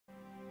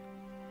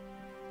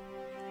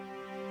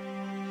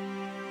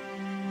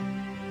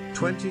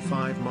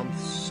25 months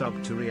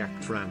sub to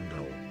React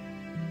Randall.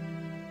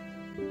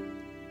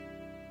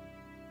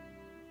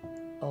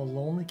 A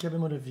lonely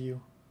cabin with a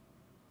view.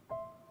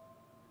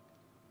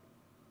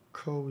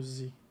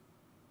 Cozy.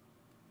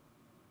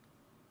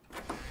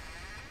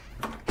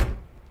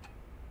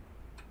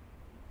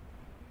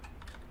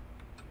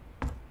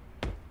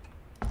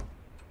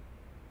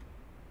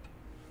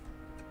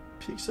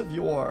 Peaks of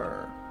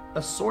Yore.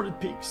 Assorted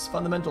peaks.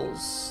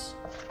 Fundamentals.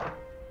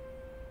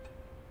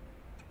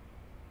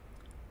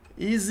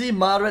 Easy,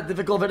 moderate,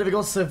 difficult, very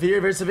difficult,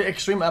 severe, very severe,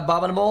 extreme,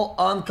 abominable,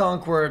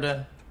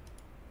 unconquered.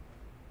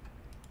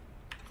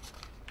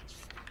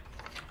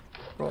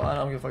 Bro, I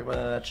don't give a fuck about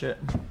none of that shit.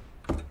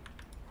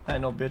 I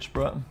ain't no bitch,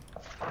 bro.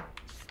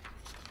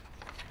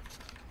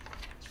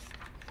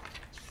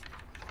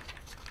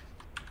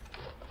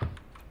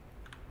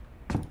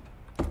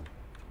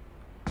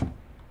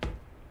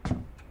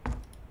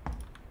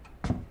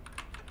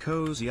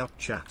 Cozy up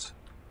chat.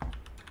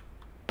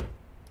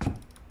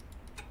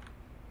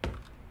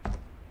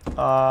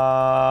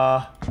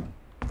 I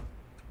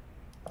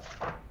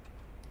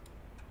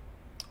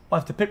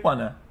have to pick one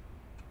now.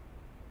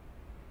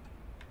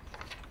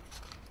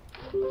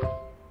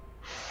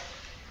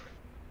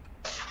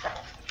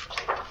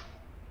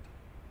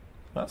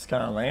 That's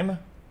kind of lame.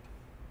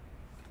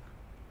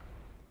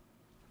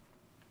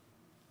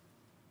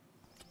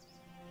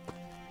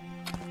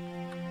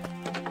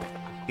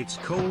 It's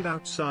cold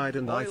outside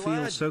and I feel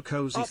lad, so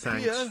cozy.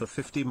 Thanks here. for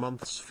 50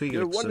 months, You're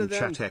Felix one and of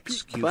them chat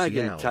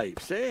bagging xQcl.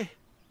 types, eh?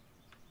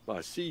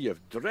 I see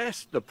you've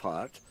dressed the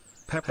part,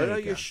 but are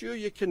you Pepega. sure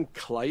you can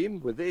climb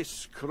with this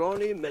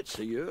scrawny mitts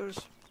of yours?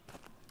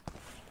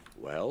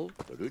 Well,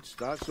 the route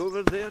starts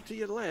over there to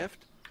your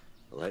left.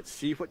 Let's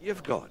see what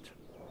you've got.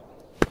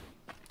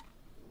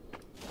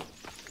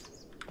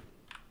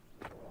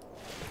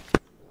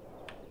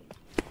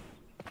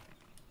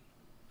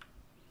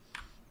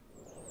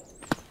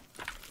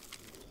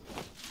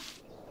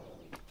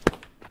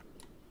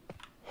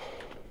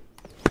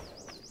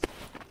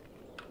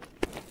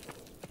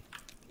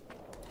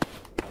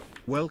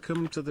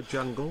 Welcome to the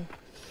jungle.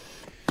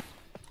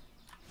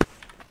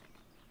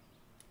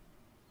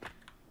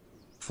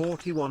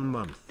 41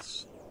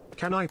 months.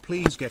 Can I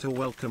please get a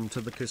welcome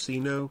to the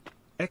casino?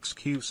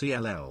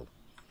 xQcl.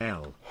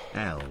 L.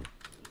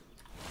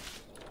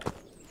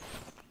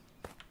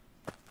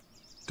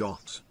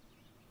 Dot.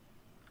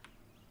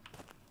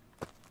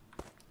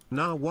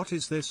 Now what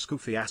is this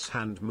goofy ass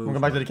hand We'll movement?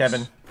 go back to the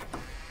cabin.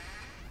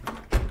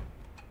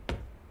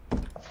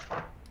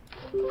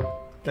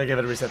 Gotta give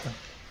it a reset then.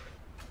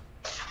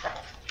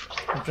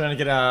 I'm trying to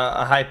get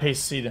a high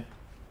pace seed.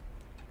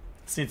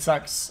 Seed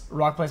sucks.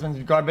 Rock placement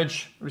is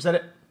garbage. Reset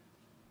it.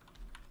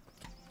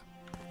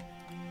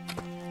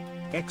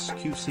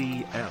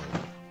 xQcl.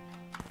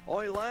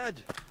 Oi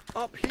lad,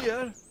 up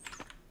here.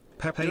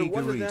 You're Pepega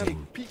one of them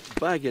reading. peak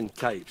bagging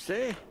types,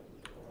 eh?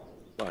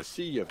 I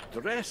see you've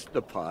dressed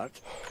the part,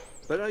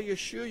 but are you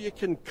sure you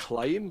can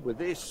climb with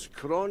this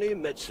scrawny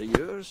mitts of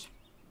yours?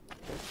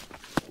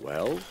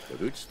 Well, the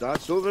route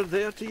starts over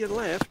there to your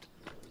left.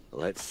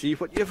 Let's see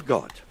what you've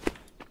got.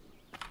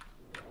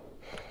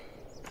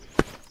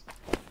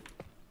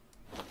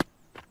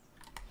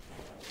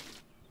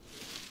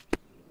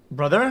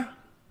 Brother?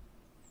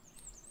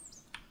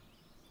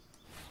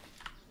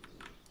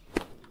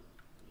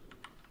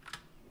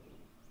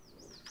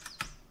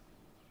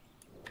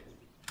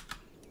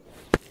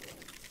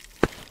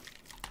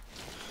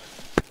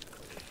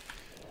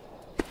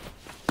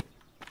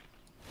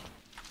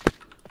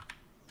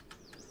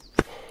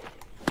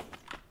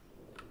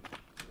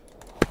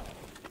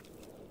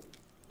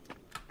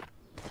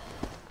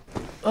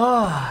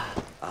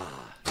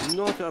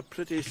 Not a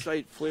pretty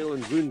sight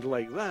flailing wound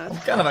like that.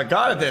 Kind of a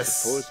god at I this.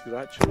 suppose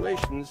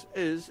congratulations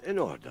is in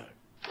order.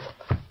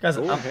 Guys,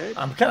 Go ahead.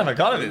 I'm kind of a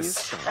god at Bring your this.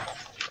 start.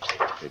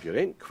 If you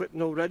ain't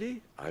quitting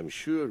already, I'm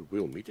sure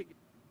we'll meet again.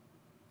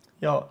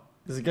 Yo,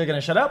 is the guy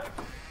gonna shut up?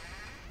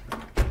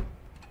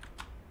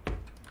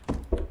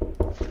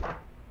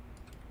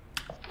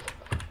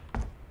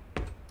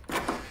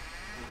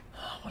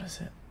 What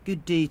is it?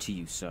 Good day to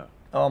you, sir.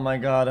 Oh my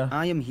god.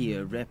 I am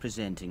here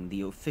representing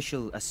the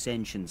official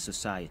Ascension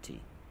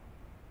Society.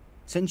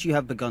 Since you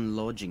have begun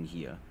lodging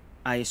here,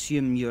 I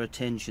assume your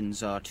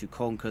intentions are to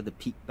conquer the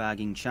peak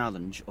bagging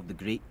challenge of the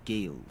Great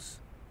Gales.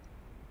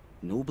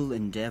 Noble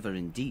endeavour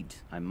indeed,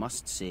 I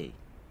must say.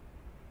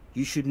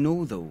 You should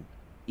know, though,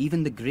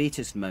 even the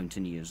greatest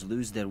mountaineers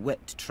lose their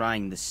wit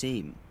trying the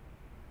same.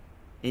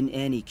 In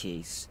any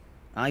case,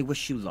 I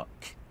wish you luck.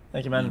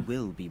 Thank you, man. We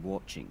will be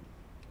watching.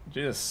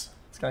 Jesus,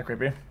 it's kind of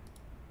creepy.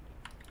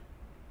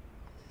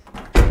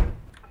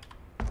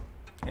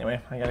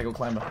 Anyway, I gotta go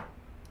climb up.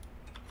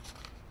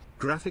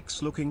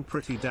 Graphics looking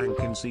pretty dank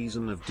in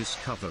Season of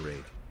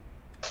Discovery.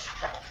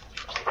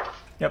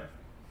 Yep.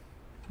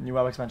 New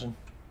WoW expansion.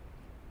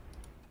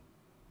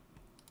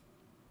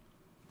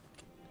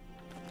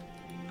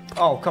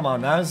 Oh, come on,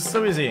 man. This is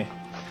so easy.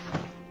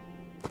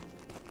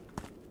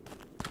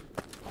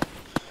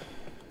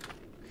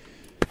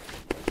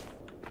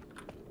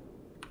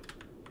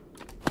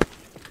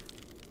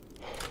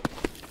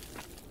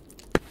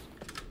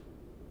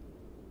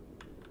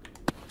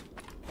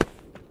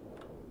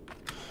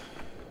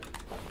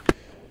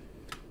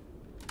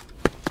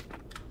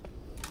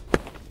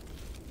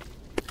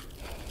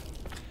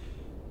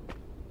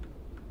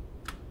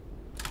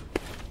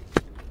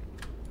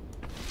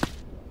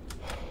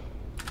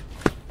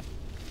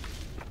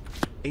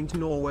 Ain't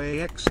Norway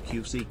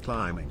xQc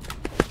climbing.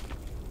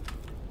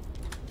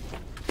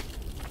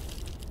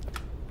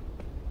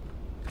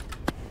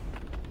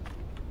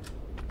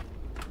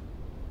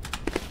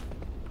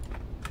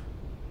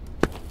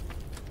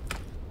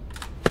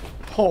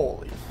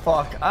 Holy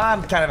fuck,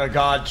 I'm kind of a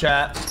god,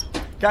 chat.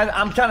 Guys,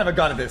 I'm kind of a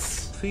god at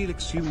this.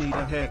 Felix, you need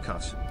a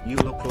haircut. You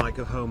look like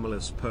a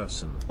homeless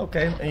person.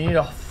 Okay, and you need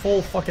a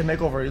full fucking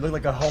makeover. You look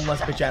like a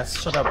homeless bitch ass.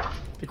 Shut up.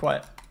 Be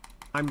quiet.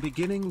 I'm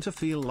beginning to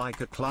feel like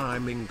a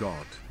climbing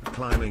god.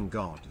 Climbing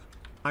god.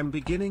 I'm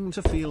beginning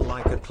to feel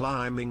like a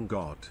climbing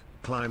god.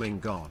 Climbing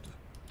god.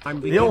 I'm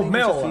beginning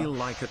to feel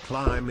like a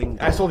climbing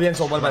god. I saw the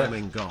insult, what about it?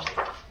 Climbing god.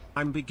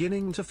 I'm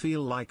beginning to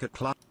feel like a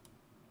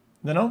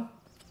No?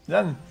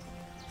 Then.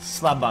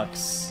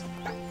 Slabbucks.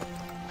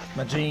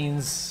 My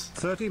jeans.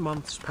 30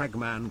 months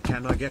Pagman,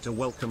 can I get a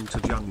welcome to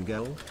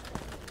jungle?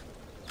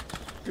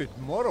 Good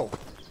morrow.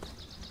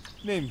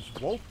 Name's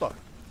Walter.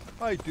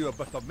 I do a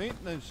bit of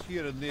maintenance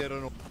here and there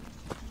and...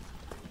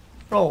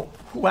 Oh,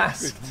 who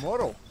asked? Good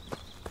morrow.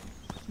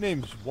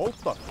 Name's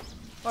Walter.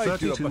 I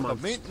do a bit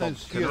of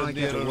maintenance here and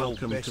there and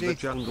welcome to the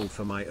jungle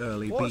for my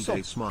early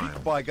B-Day smile.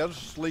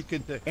 Baggers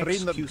liking to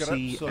train their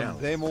grips on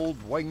them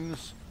old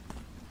wings.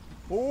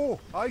 Oh,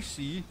 I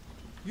see.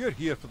 You're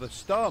here for the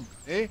stamp,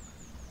 eh?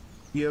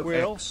 Yo,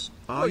 well,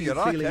 are you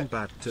feeling it.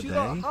 bad See today?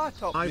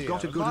 I've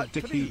got a good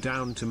dick you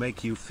down to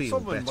make you feel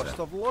Someone better. must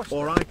have lost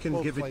or it I can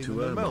while give it to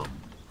her climbing the mum. mountain.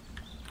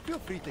 Feel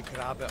free to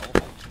grab it off the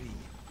tree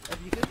if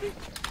you can reach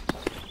it.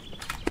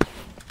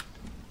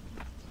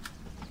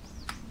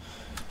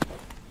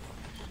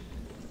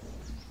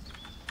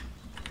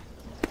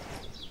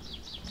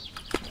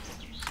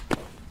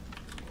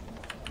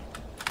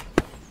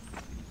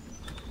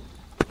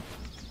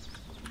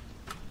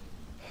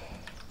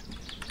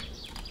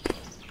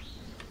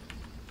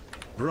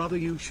 Brother,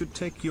 you should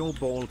take your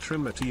ball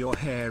trimmer to your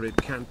hair. It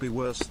can't be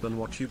worse than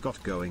what you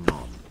got going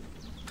on.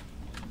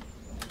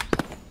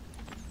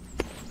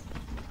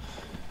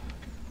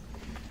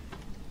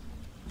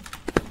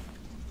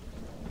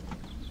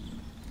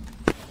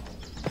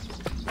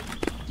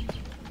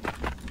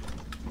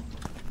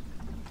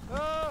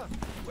 Ah,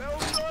 well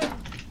done.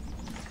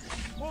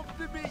 Hope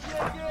to meet you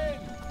again.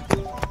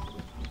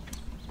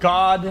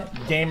 God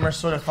Gamer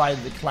Certified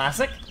the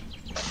Classic.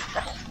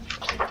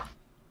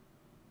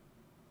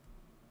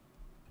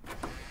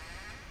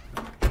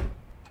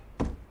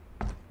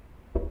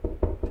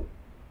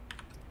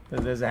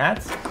 There's a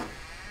hat.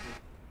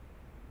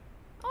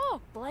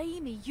 Oh,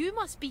 blimey, you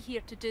must be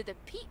here to do the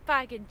peat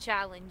bagging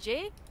challenge,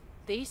 eh?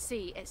 They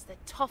say it's the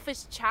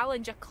toughest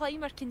challenge a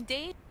climber can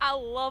do. I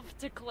love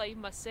to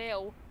climb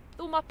myself,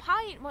 though my pa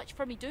ain't much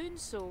for me doing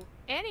so.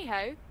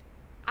 Anyhow,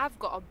 I've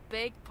got a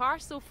big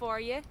parcel for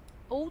you.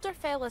 Older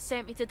fella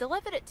sent me to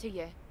deliver it to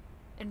you.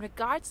 In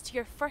regards to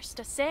your first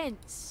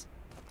ascents.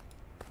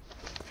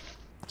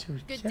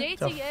 Dude, Good get day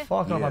the to you.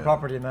 fuck off my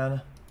property,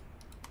 man.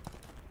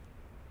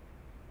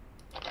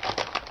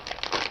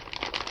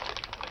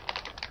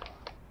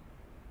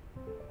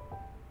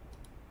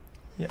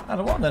 Yeah, I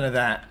don't want none of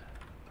that.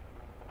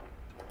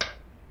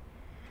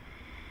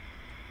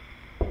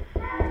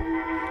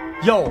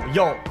 Yo,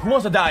 who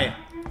wants to die?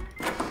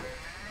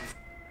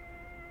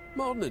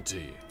 Morning to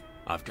you.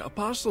 I've got a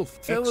parcel.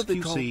 Fella they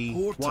call xQc,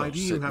 Porter why do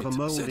you sent have me a to-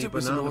 mouldy said it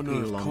was in banana honour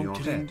of peel on your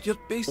conquering head? your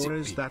basic Or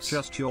is that beats.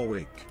 just your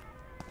wig?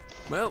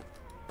 Well,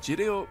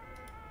 cheerio.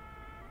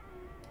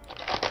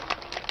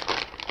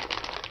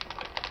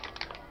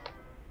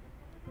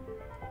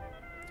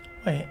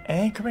 Wait,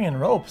 anchoring and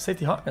rope,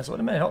 safety harness. What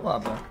a minute, hold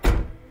up, man.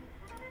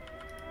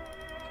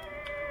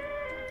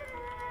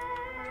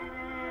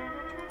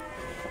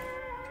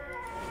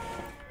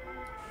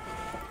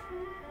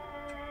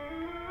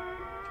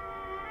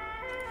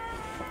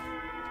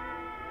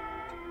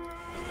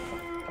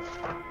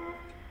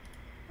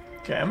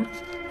 Okay.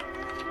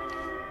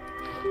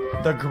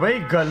 The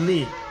Great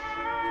Gully.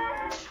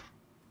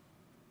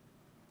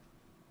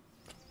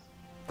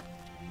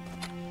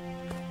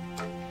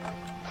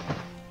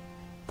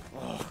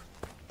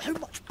 How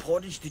much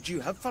porridge did you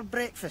have for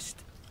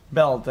breakfast?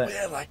 Belt.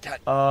 Well, I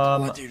can't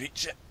bloody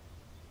reach it.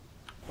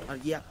 Are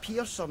you a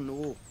Pierce or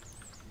no?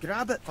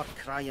 Grab it for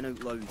crying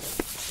out loud.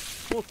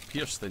 More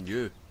Pierce than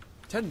you.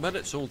 10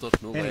 minutes older,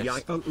 no Hey,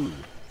 less.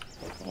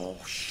 Oh,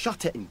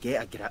 shut it and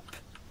get a grip.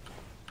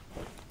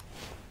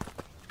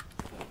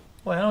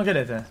 Wait, I don't get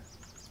it then.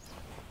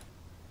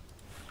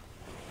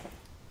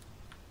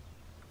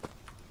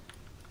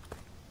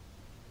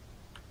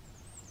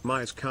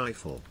 My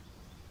Skyfall.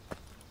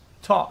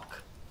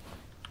 Talk.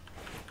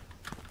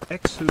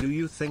 X, who do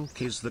you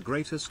think is the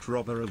greatest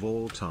robber of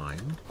all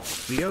time?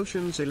 The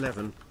Ocean's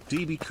 11,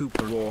 DB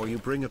Cooper, or you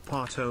bring a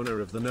part owner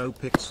of the No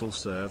Pixel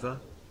server?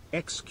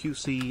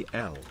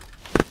 xQcl.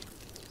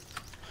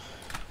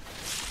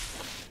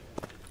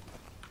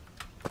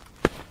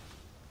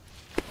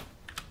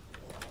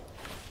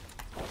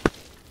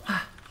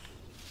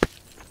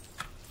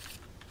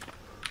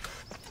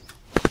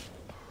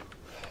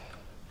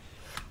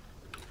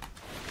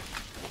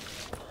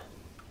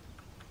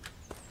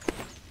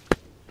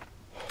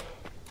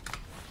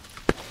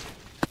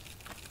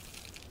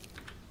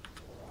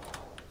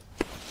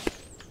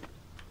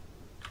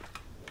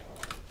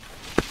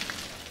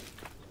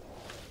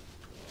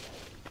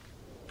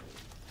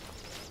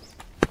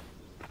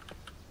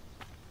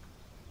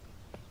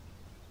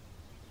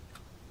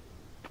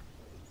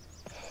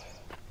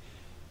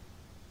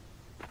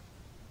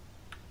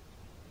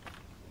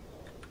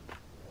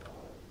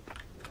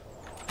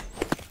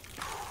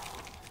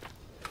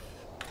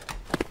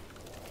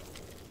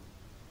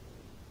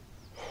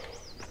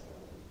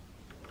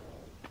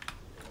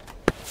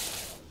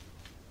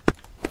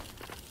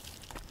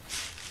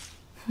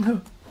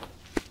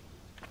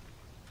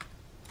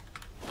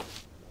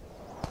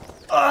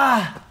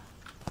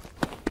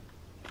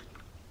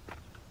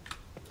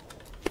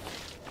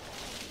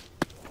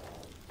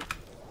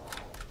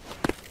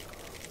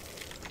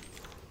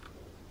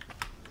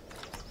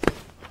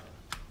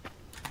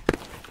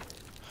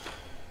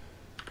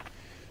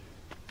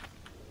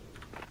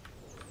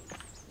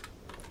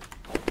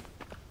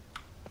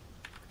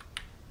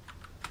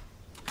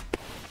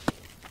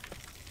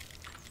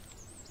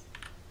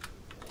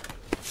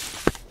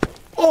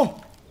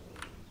 Oh!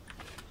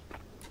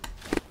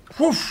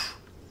 Woof!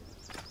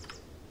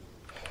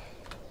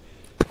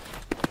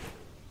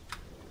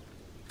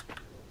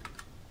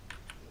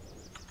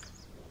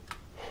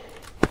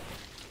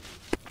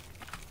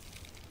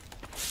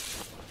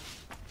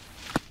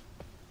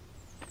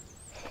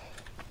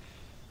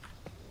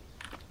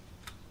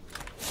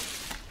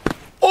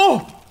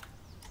 Oh!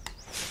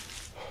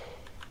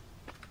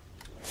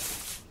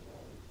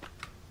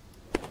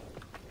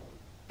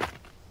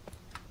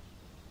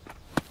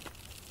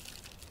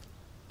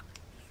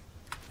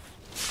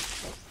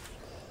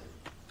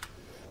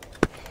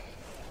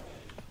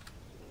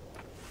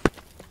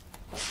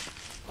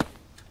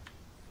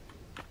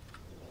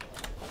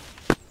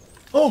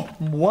 Oh,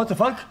 what the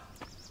fuck?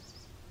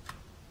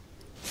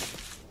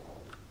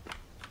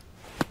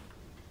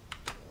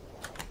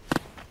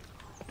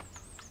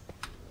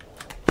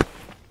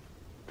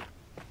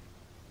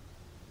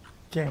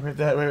 Okay, we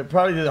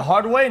probably did the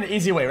hard way and the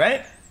easy way,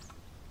 right?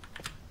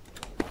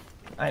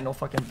 I ain't no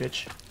fucking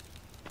bitch.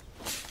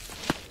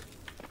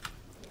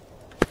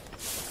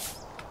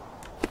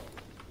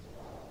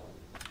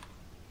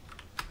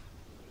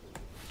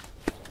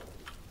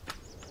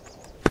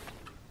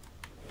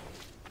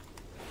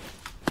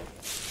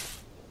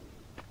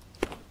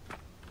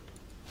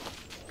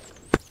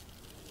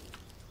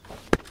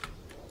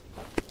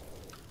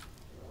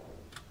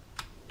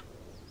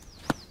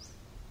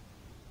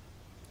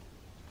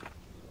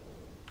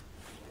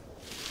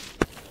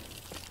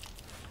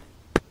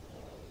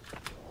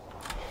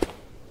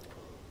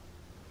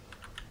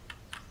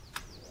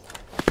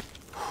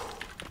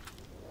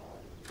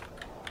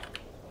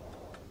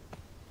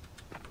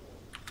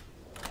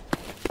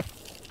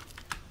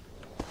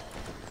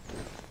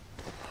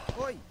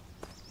 Oi!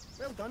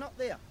 Well done up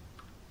there.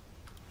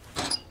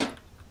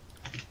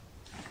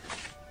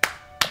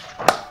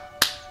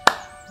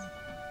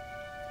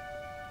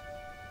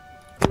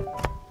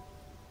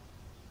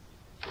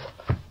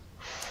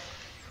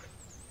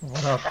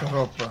 What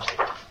Europa.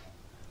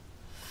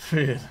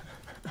 Fear.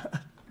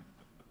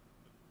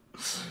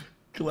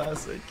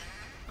 Classic.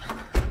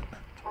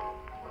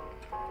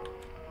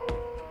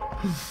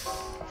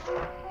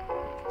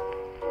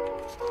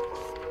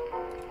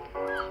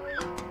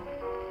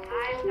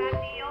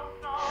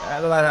 At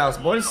the lighthouse,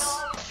 boys.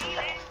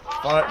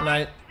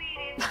 Fortnite.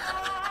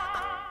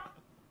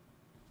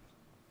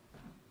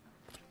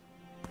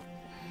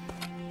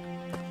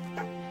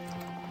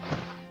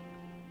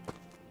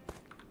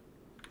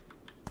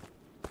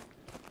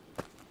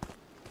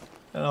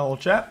 Hello,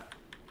 chap.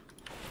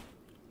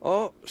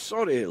 Oh,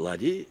 sorry,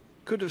 laddie.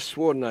 Could have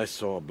sworn I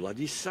saw a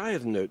bloody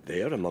siren out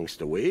there amongst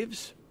the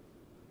waves.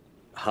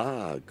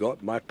 Ah,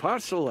 got my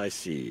parcel, I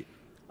see.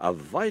 A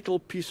vital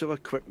piece of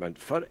equipment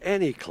for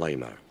any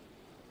climber.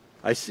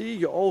 I see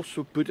you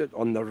also put it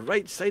on the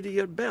right side of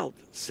your belt,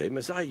 same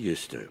as I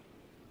used to.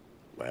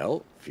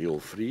 Well, feel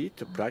free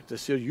to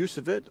practice your use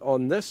of it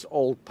on this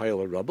old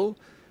pile of rubble.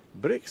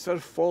 Bricks are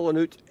falling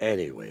out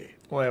anyway.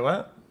 Wait,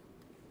 what?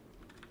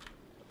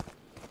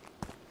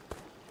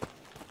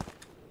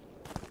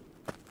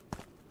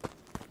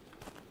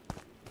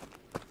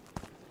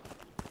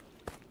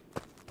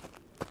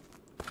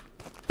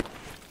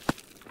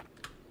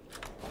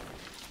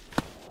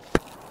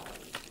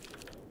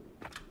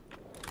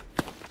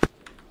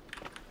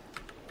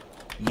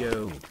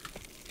 Yo.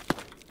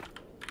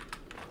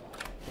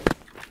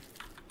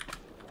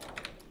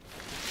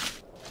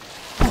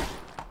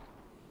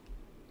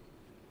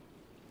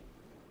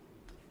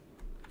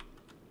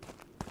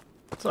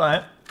 It's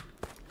alright.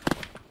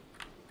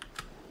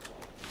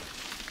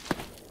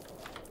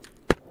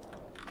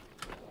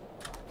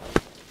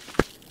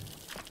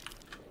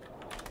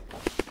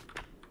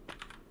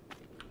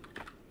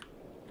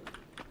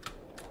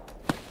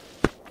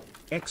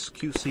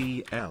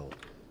 xQcl.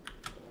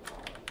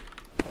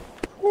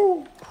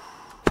 Woo.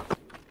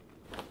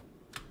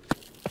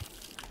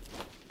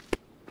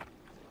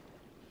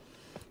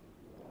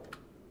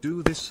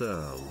 Do this,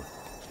 Earl.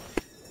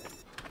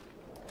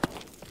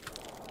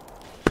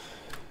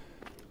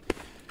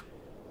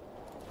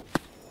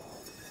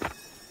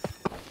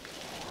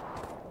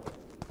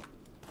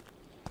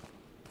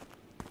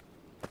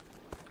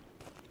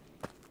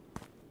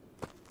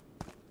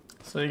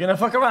 So you're gonna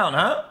fuck around,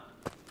 huh?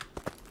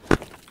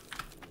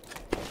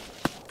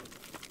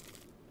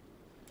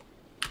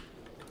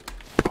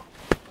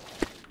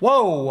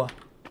 Whoa!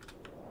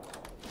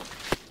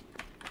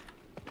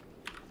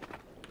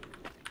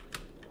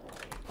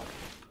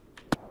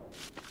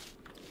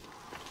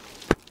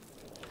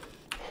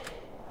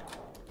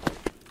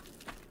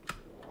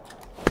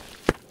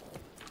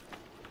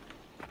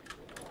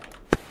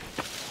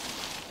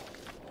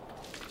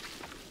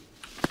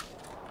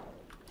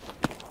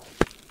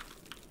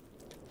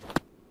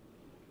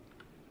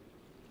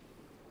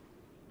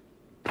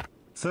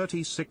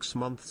 $36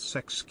 months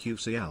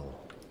xQcl.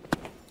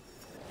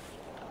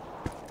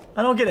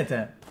 I don't get it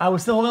then. I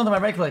was still holding on to my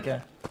right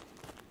clicker.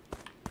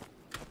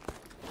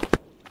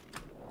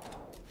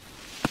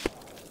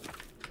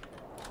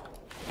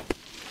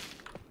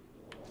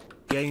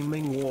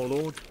 Gaming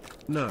warlord?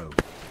 No.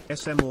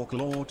 SM Orc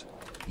Lord?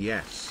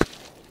 Yes.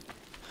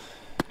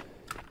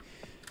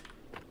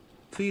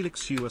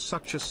 Felix, you are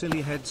such a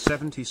silly head.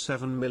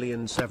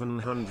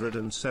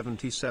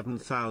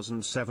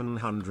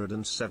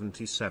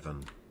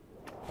 77,777,777.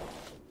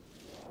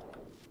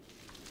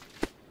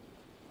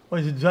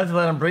 Wait, did you have to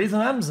let him breathe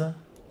on Hamza?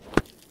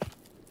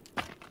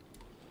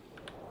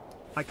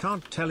 I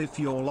can't tell if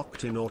you're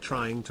locked in or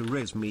trying to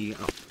riz me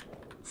up.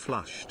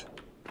 Flushed.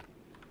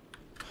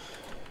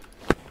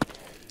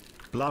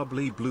 Blah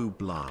blee blue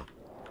blah.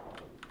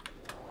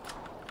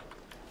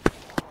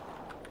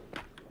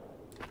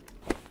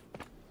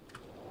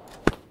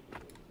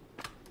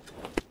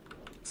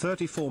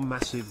 "34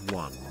 massive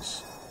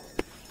ones."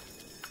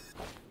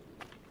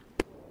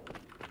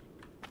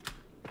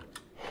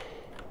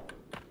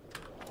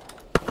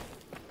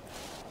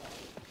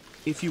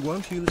 If you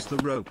won't use the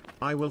rope,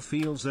 I will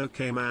feels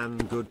okay man.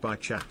 Goodbye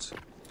chat.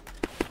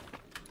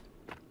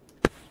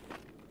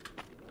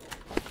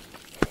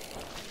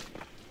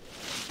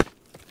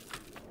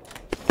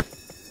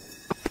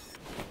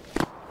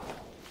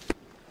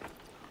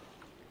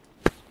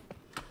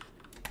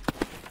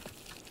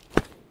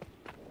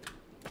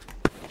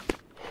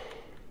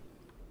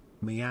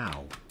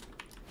 Meow.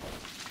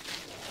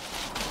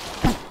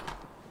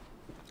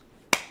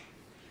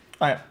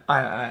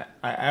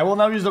 I will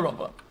now use the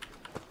rope.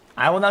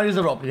 I will now use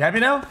the rope. You happy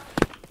now?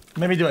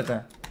 Let me do it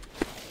then.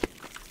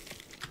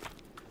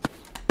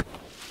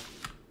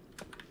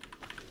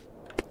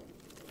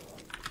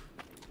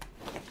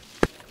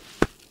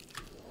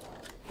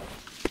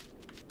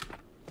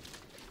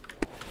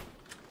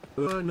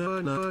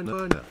 No.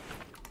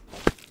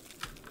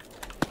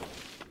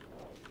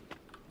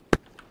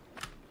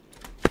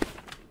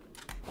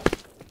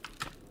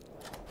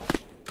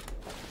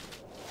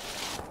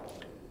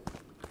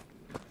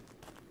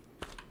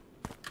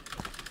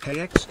 Hey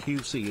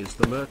xQc, is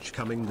the merch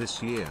coming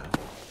this year?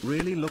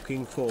 Really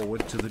looking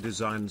forward to the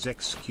designs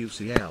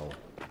xQcl.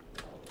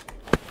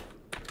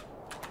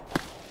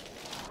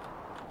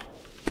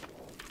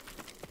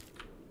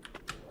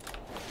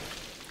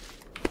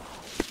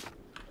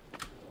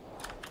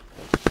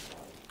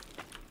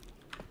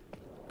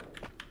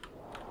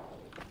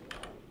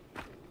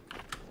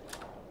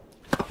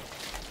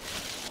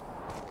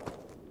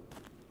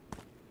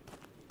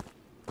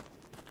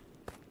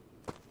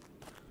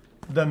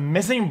 The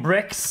missing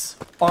bricks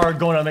are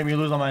going to make me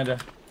lose my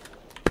mind.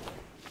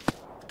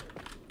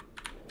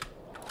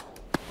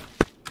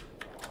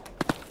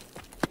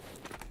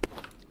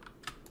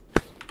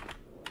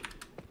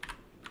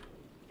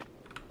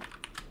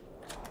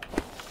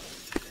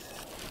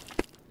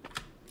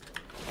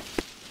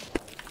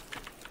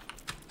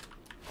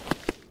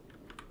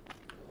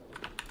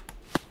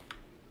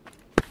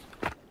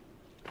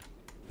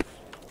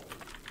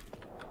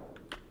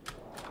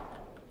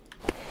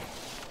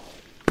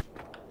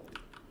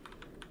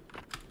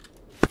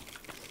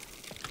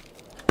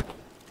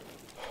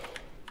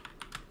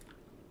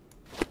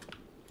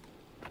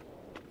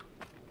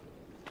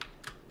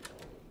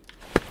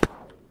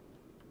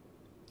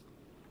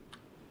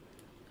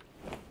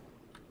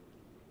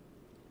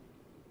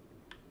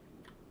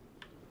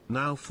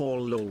 Now for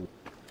lol.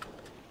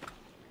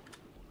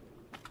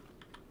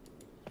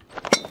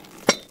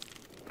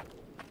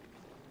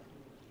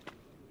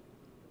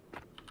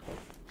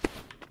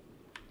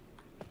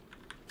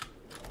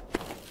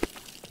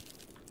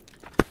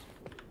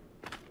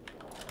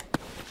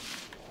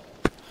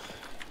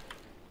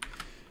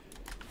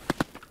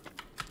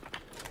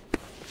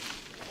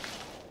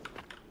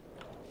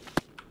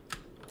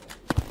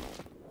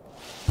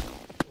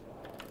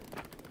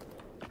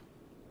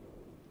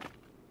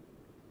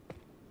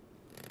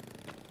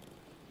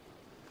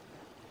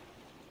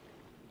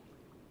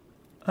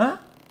 Huh?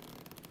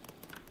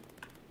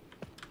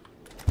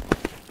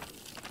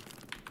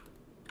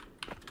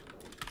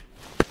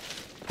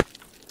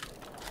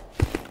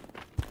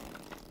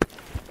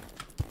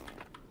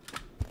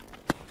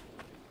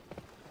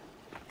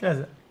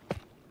 Guys,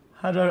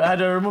 how do I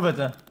remove it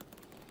then?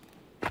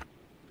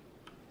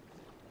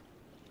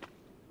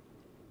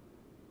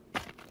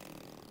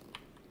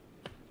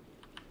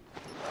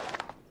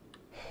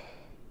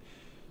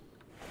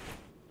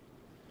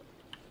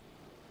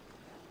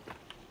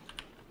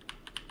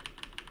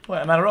 Wait,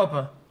 I'm out of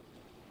rope.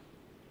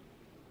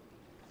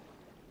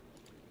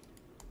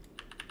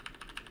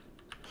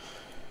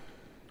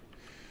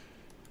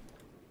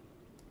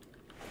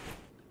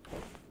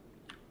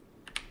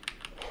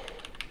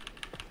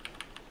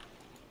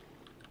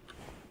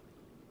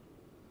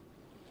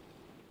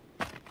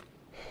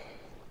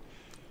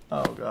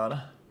 Oh god.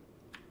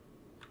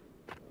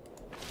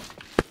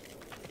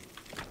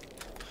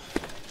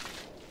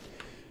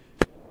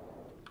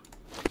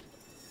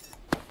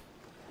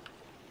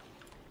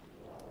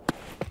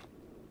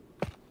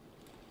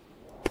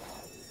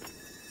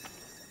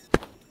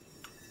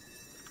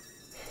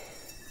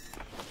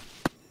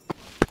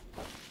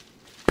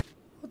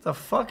 What the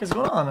fuck is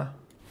going on?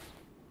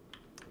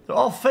 They're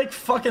all fake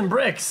fucking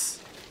bricks.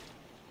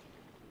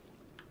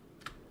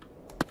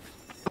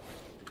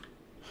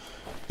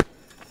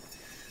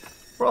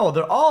 Bro,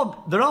 they're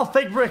all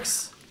fake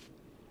bricks.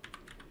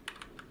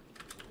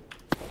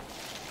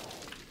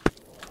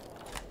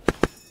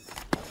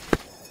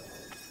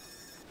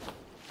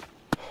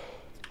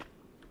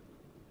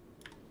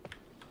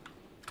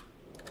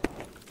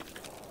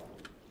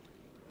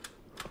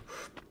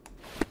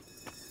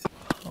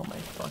 Oh my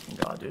fucking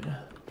god, dude.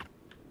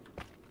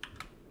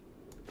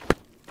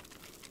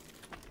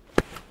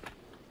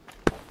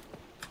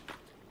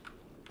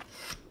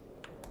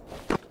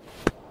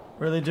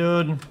 Really,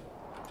 dude?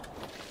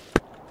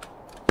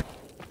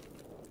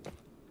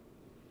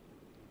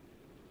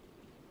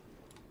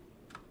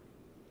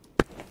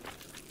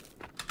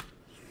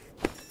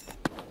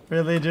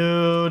 Really,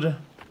 dude?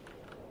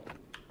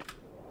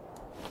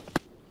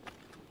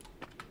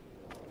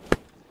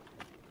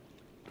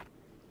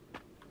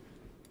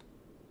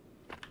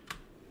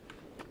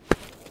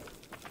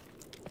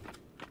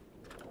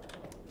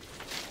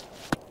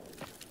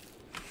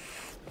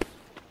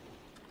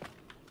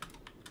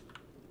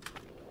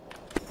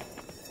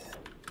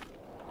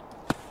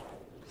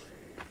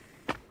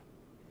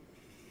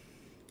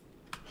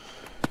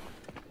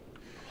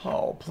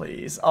 Oh,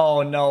 please.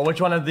 Oh, no. Which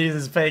one of these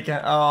is fake?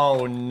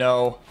 Oh,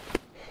 no.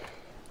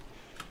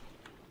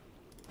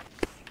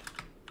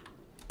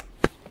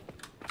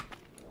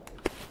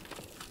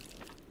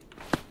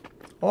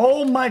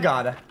 Oh, my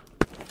God.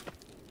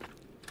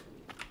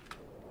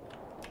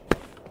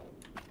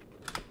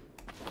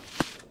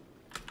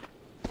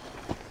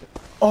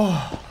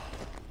 Oh.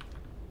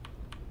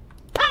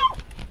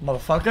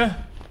 Motherfucker.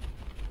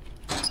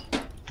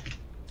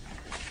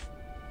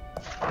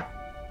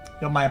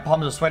 Yo, my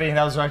palms are sweaty and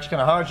that was actually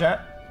kind of hard,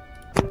 chat.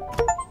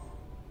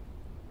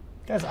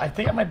 Guys, I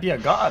think I might be a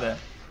god.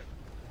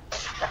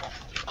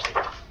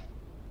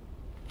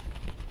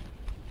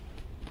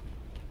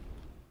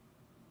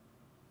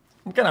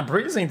 I'm kind of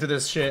breezing to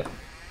this shit.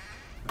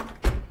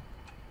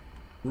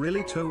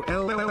 Really to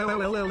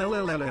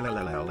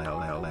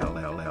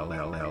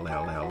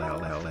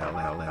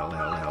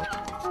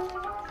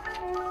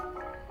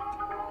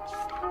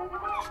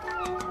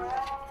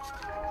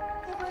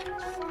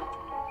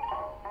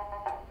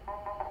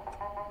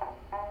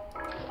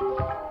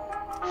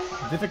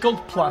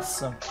Difficult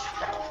plus.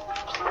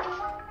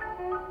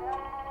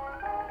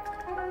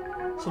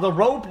 So the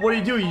rope,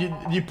 what do?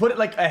 You put it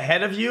like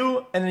ahead of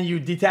you, and then you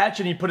detach,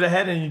 and you put it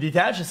ahead, and you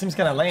detach. It seems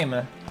kind of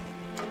lame.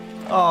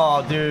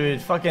 Oh,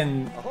 dude,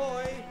 fucking.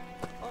 Ahoy!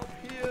 Up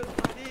here,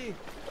 buddy!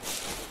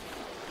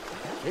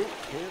 Take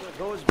care of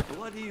those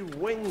bloody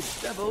winged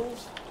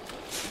devils.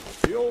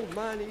 The old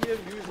man here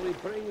usually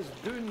brings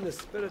down the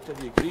spirit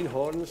of you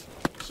greenhorns,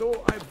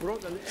 so I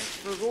brought an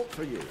extra rope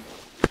for you.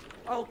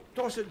 I'll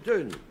toss it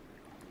down.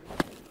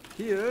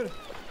 Here,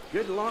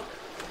 good luck.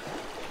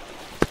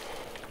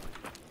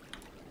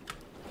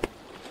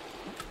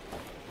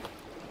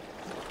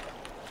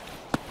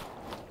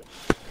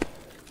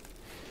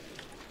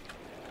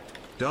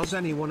 Does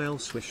anyone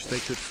else wish they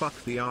could fuck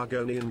the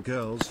Argonian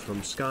girls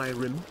from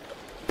Skyrim?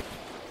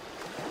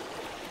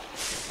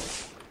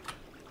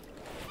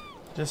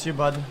 Just you,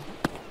 bud.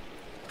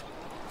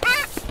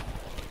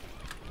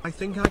 I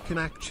think I can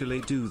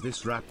actually do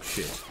this rap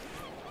shit.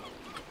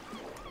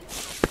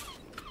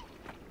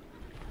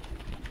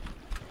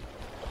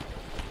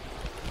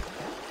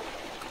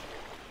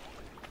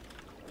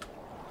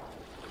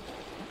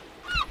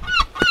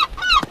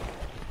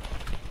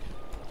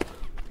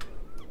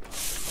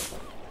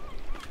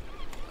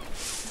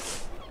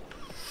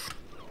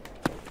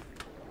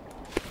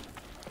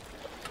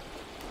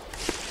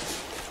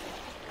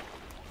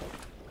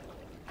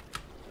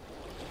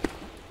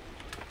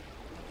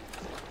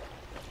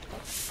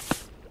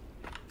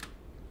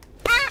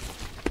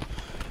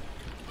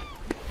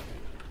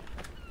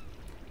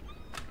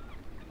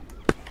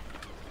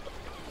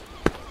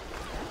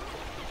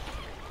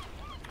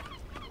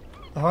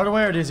 The hard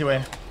way or the easy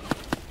way?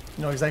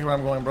 You know exactly where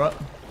I'm going, bro.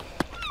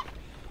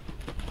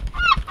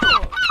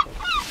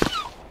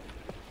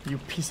 You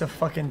piece of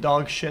fucking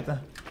dog shit.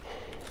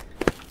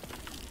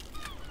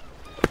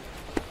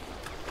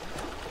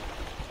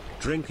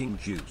 Drinking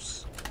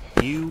juice.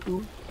 You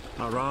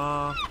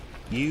hurrah.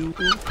 You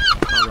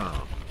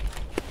hurrah.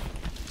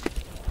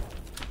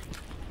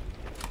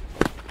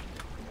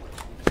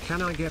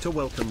 Can I get a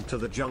welcome to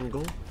the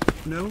jungle?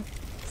 No?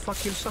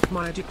 Fucking suck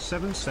my dick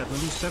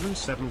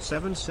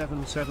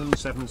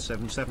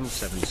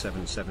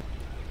 777777777777777.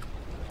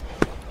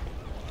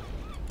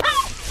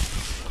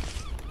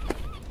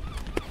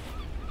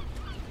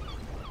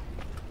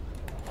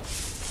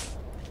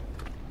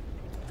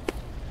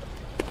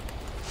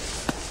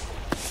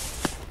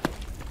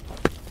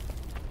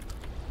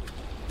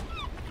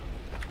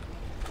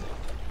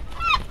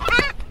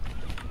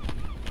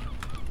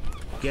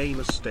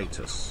 Gamer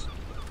status.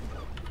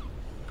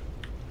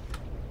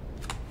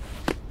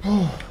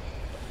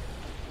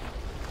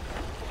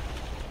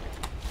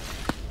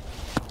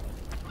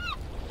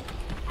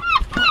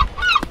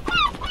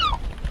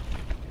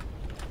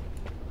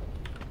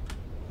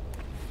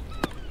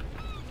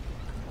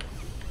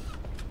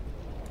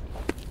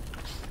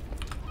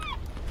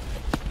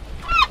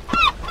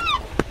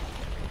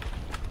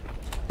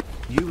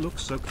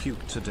 so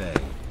cute today.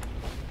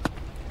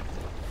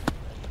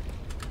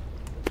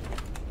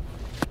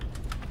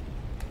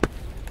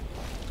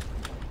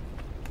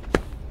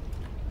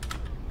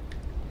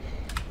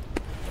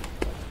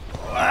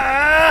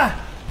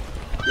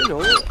 You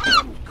know,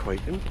 I'm quite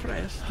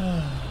impressed.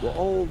 With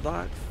all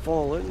that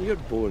falling, your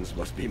bones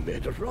must be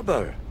made of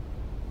rubber.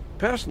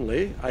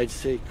 Personally, I'd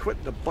say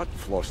quit the butt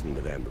flossing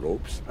with them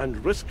ropes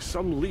and risk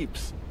some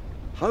leaps.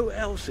 How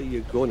else are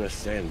you gonna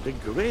ascend the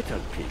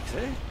greater peaks,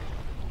 eh?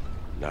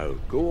 Now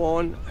go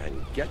on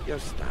and get your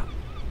stamp.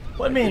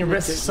 What do you mean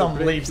risk some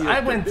leaps?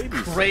 I went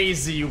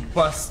crazy, you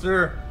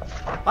buster.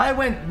 I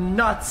went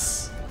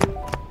nuts.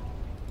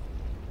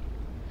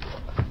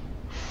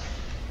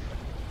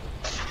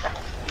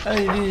 I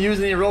didn't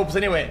use any ropes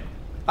anyway.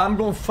 I'm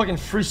going fucking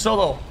free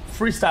solo.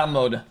 Freestyle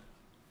mode.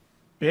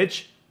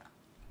 Bitch.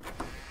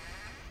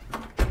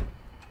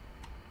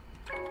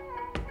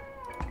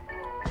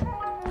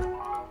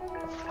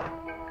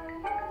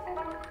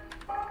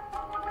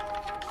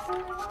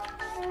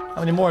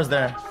 How many more is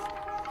there?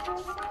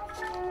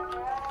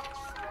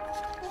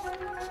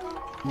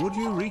 Would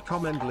you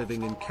recommend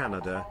living in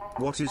Canada?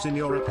 What is in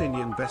your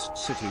opinion best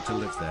city to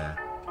live there?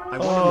 I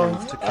want to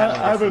move to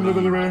Canada. I've been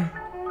living away.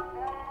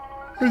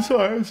 It's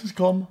alright, this is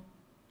calm.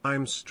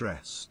 I'm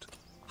stressed.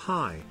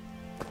 Hi.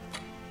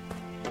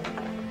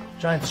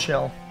 Giant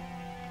shell.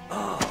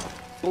 Ah,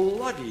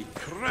 bloody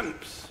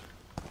crimps.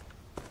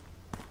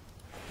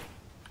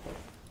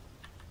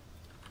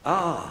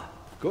 Ah,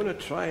 gonna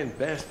try and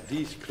best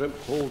these crimp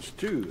holes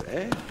too,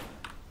 eh?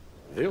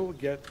 They'll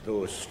get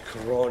those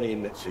scrawny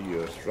mitts of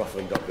yours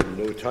roughened up in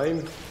no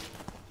time.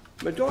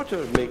 My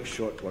daughter makes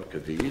short work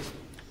of these,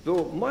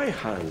 though my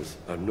hands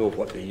are no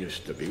what they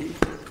used to be.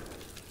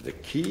 The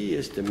key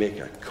is to make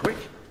a quick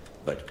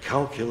but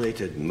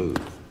calculated move.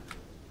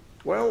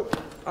 Well,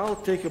 I'll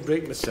take a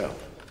break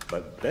myself,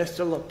 but best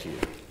of luck to you.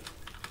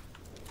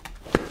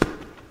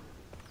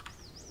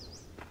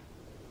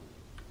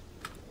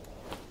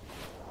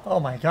 Oh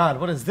my god,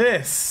 what is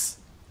this?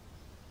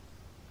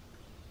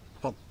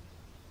 Oh.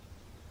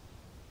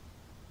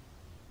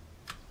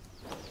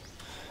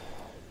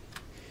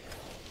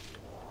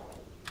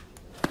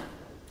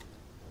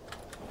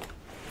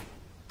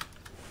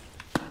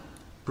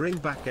 Bring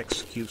back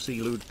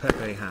xQc Lude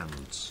Pepe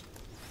hands.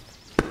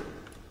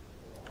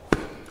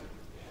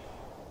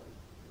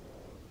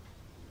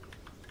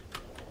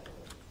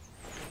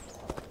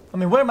 I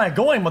mean, where am I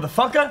going,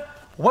 motherfucker?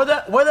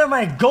 Where am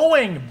I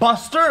going,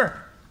 Buster?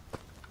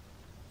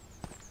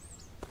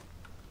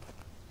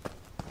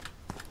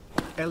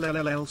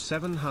 LLL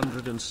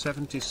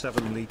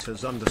 777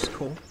 liters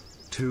underscore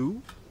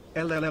 2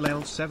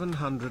 LLL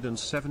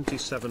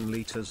 777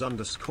 liters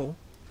underscore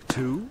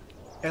 2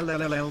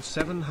 LLL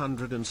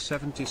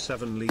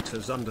 777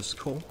 liters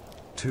underscore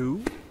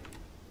 2.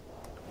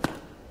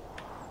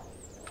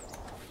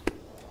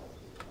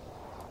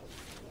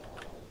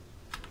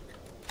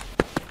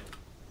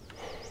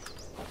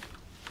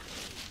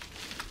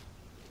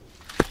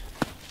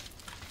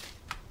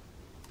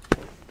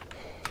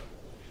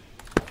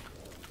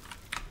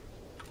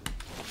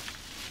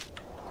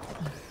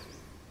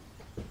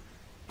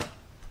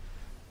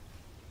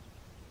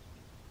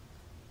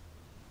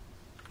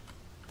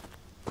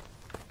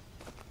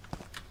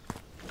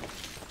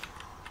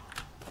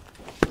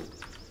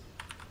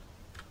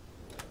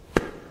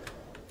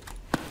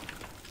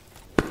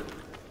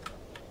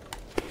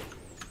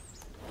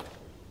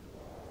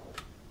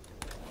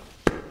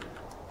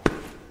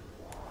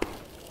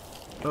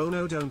 Oh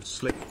no, don't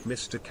slip,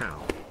 Mr. Cow.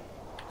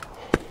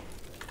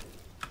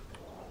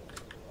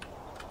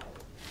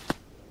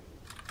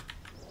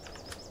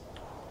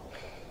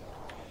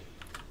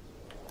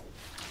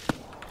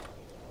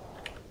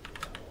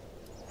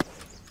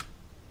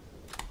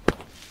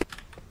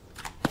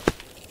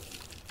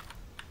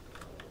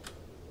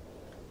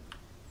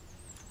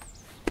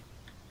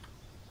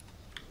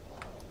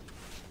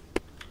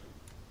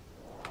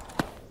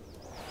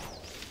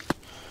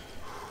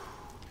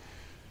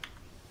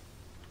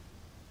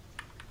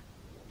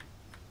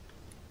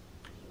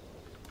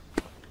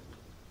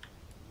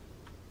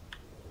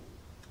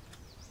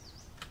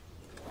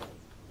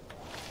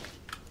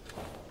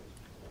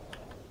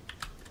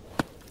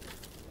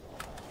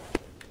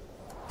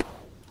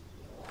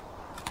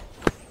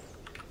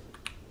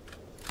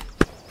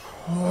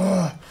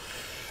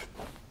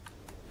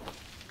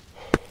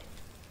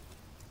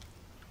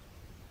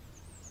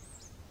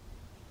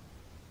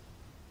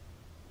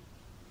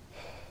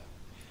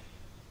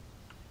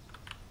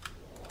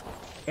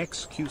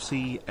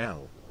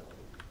 xQcl.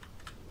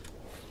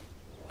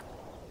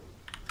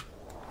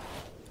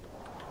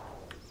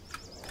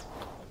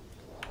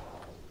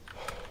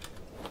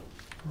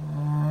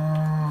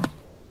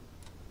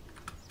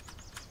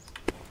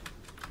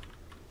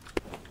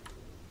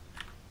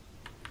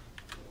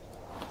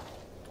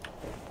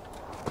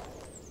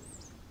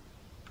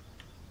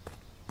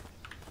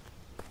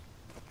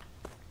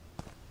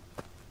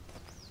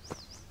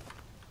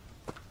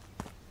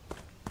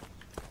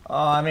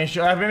 I mean,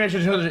 maybe I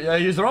should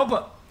use the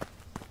rope.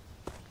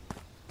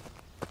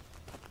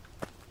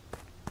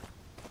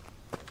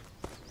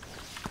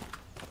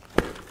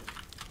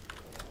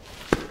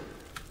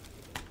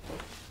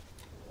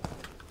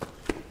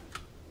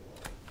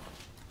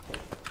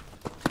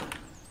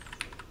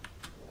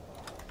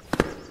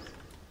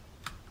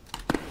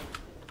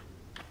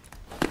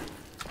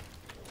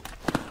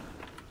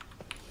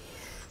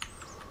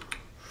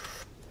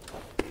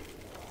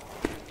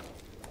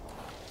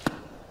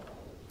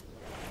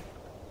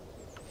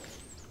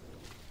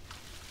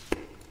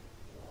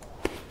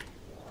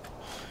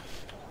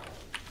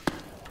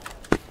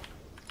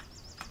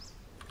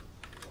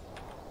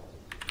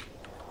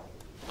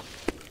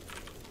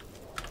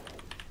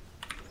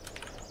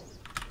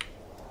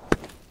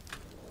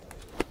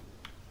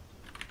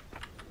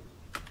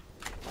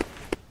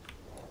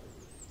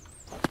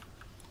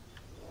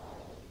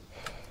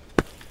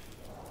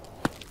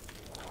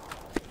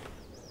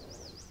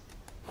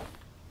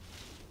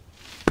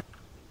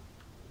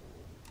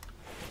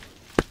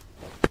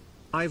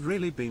 I've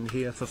really been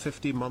here for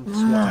 50 months.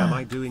 What am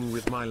I doing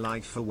with my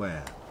life?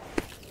 Aware.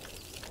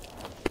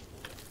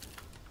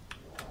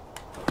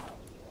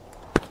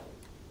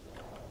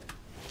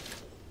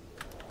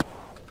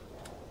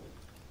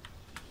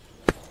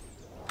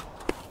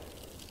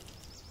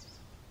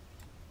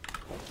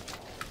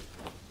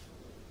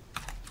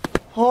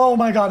 Oh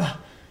my god.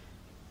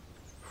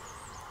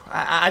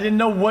 I didn't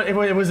know what it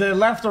was. It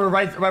left or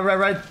right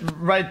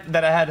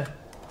that I had.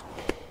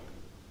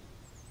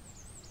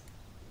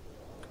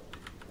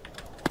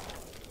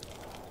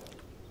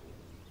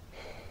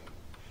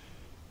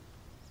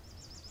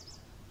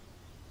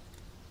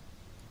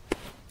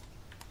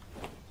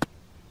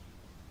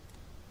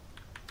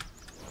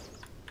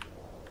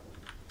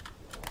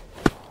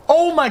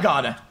 Oh my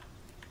god.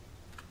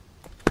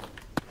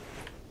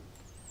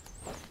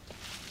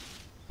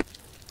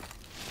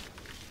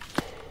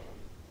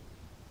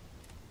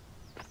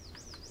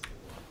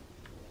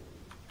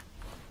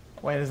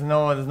 Wait, there's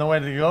no way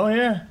to go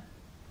here?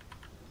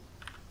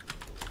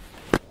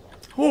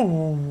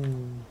 Ooh.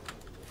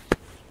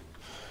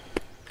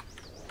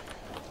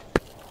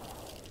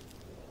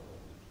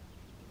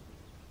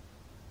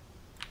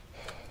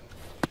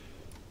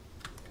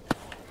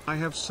 I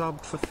have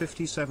subbed for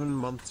 57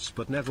 months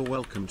but never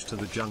welcomed to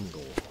the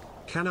jungle.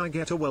 Can I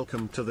get a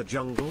welcome to the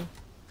jungle?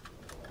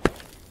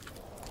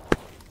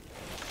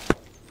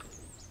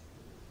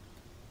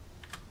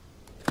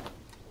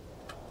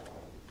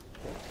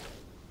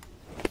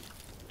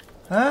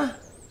 Huh?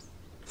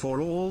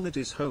 For all that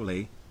is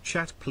holy,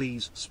 chat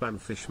please spam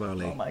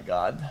fishmole. Oh my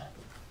god.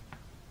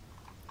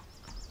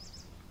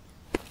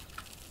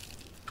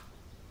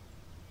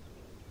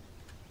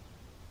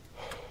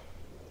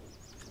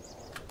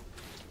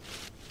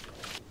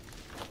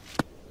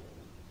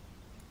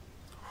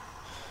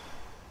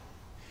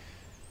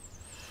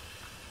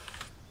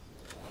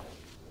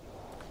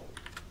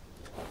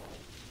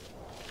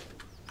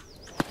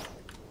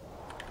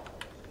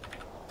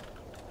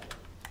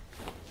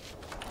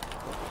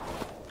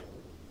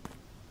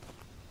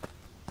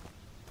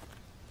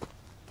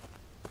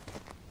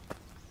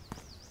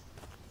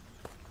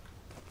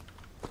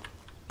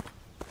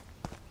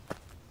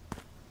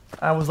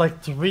 I was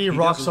like 3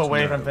 rocks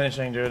away from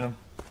finishing, dude.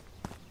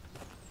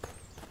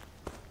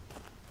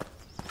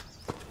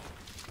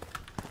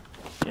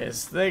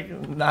 Yes, they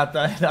not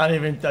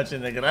even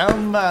touching the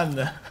ground,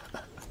 man.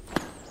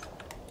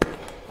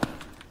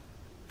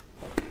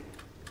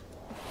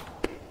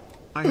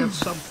 I have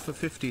subbed for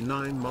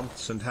 59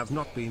 months and have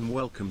not been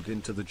welcomed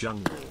into the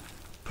jungle.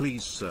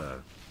 Please,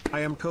 sir. I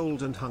am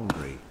cold and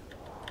hungry.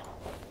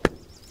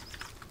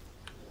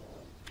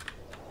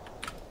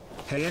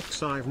 Hey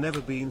X, I've never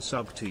been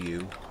subbed to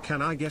you.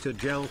 Can I get a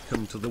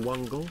welcome to the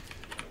Wungle?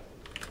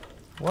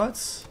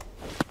 What?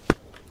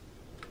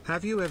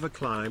 Have you ever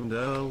climbed,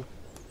 Earl?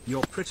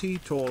 You're pretty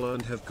tall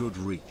and have good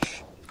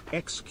reach.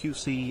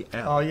 xQcl.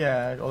 Oh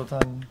yeah, all the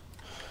time.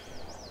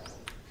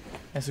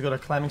 I used to go to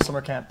climbing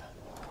summer camp.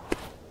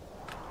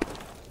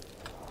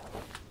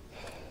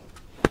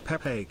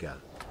 Pepega.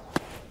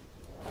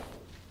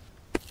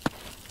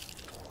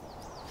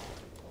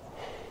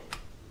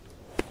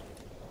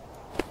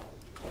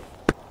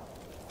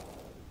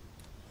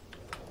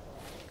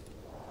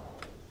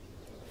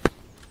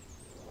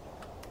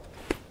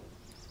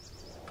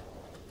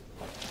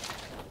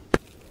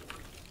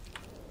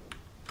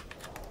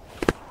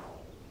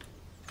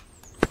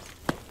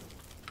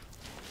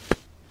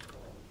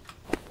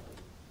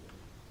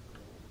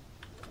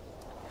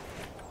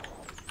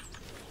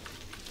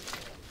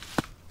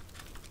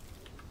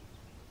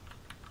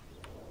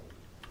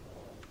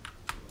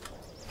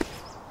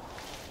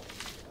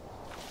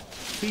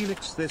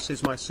 Phoenix, this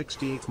is my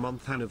 68th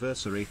month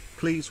anniversary.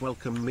 Please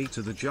welcome me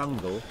to the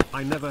jungle.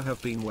 I never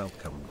have been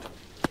welcomed.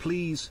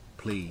 Please,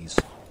 please.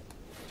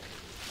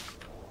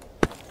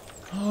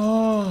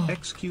 Oh.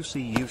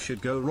 xQc, you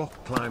should go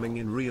rock climbing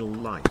in real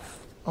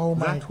life. Oh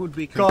my that would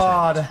be content.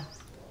 god.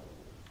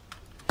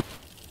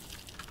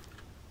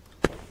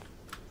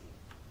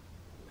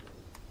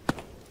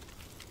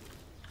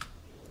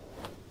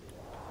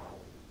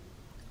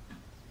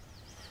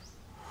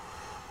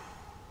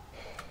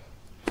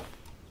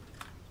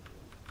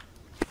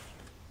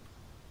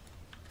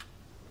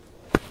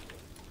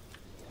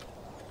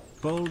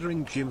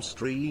 Bouldering gym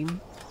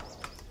stream.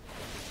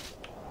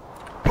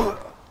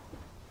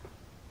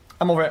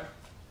 I'm over it.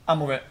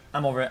 I'm over it.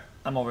 I'm over it.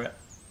 I'm over it.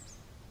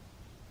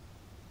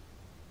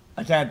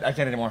 I can't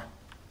anymore.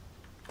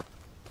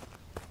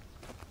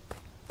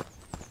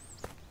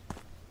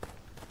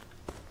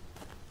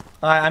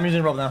 Alright, I'm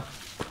using rope now.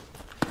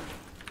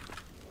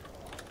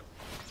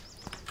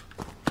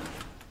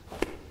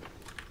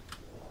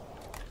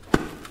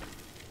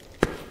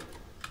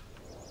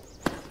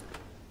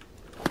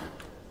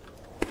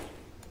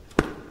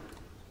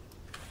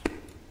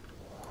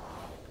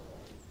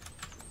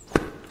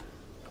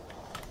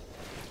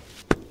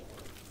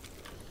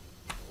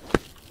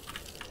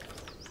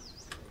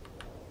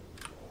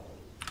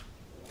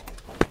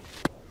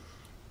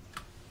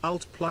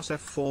 Alt plus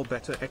F4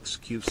 better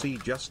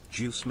xQc, just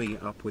juice me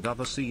up with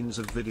other scenes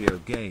of video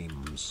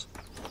games.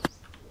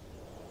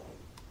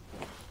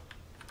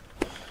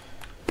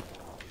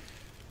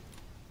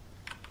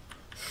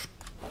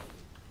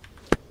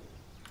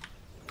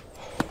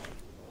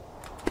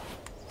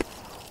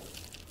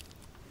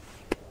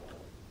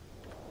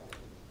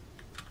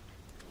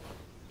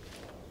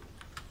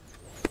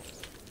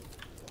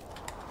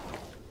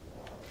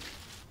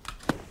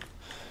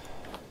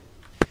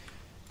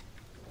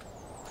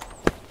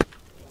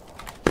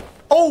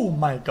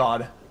 my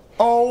god.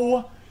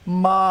 Oh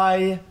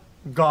my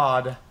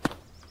god.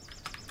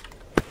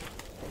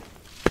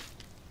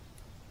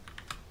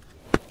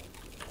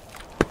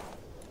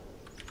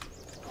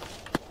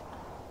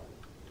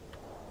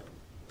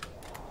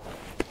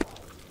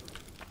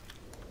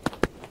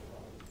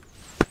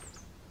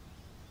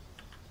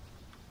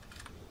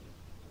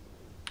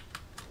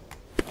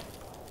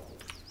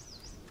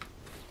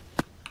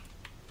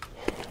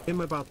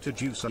 I'm about to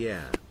juice.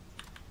 Yeah.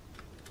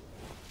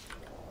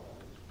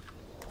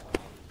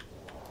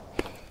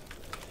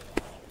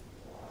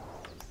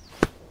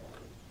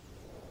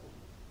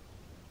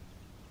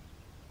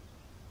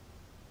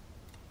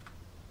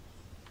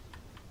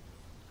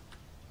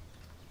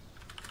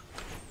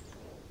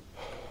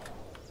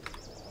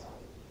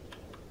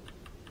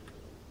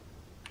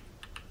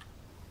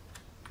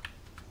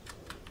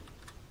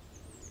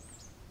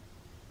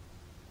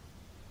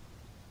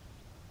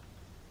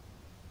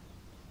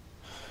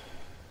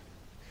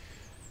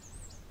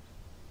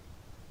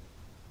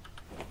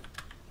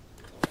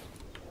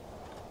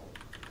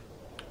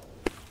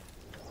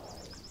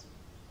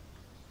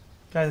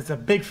 Guys, it's a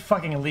big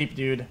fucking leap,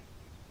 dude.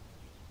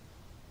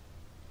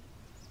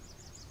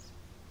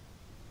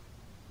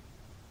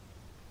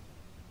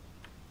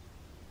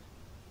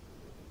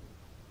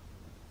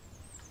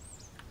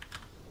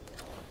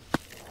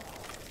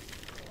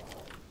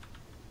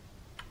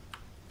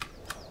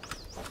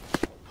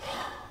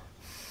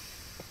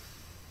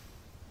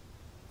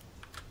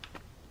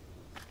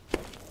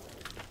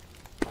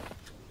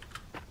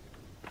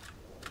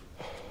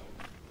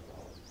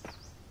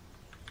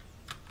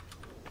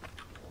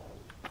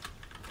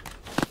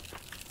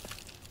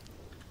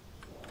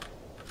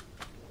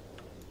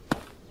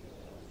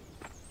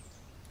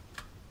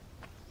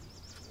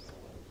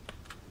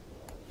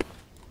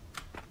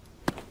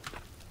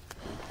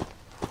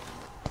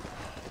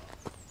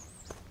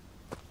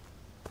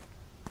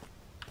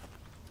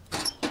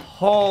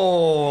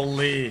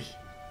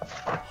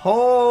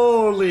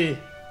 Holy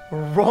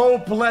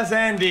ropeless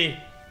Andy.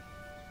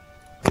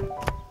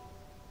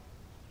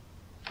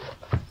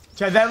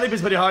 Okay, that leap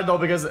is pretty hard though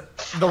because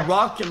the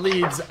rock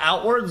leads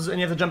outwards and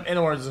you have to jump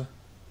inwards.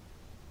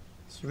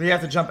 So you really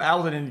have to jump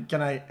out and you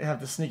kind of have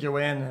to sneak your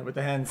way in with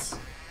the hands.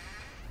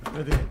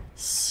 Really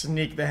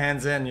sneak the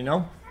hands in, you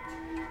know?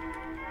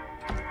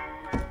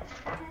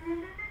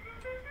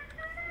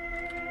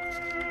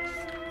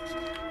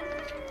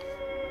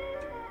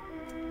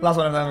 Last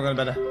one, and then we're going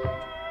to bed.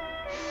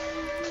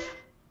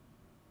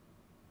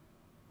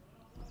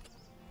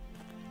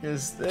 Your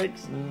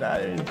stick's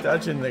not even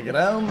touching the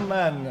ground,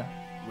 man.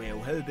 Well,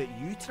 how about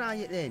you try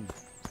it then?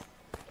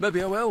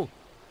 Maybe I will.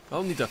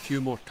 I'll need a few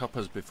more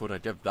tuppers before I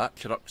give that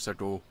crux a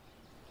go.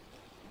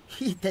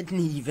 You didn't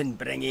even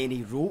bring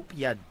any rope,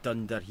 you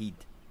dunderhead.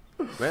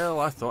 Well,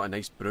 I thought a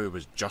nice brew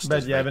was just But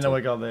as yeah, I've been vital.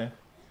 awake all day.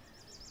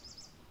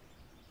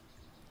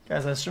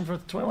 Guys, I streamed for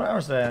 21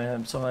 hours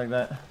today, something like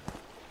that.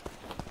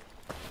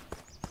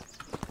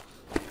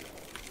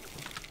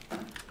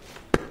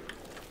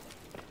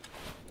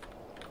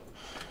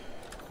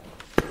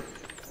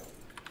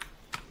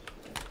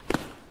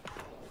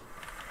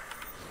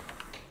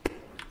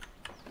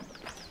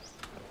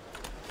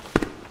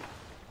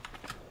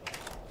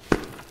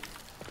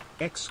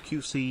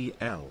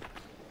 xQcl.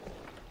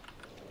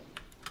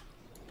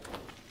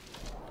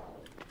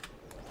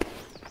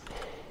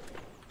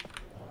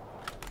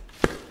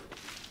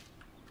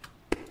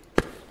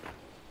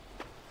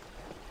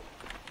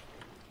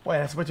 Wait,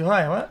 that's way too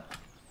high, what?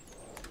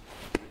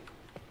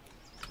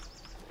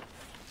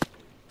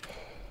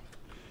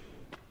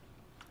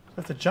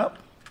 That's a jump?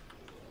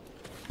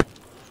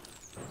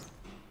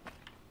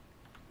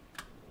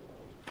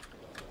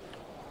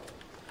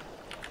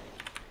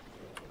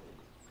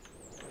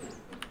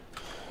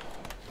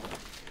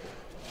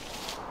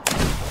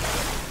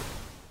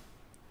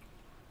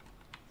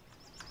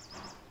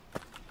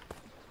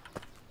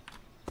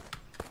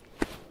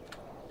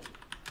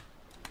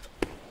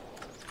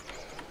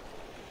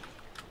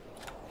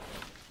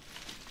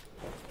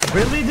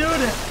 Really, dude?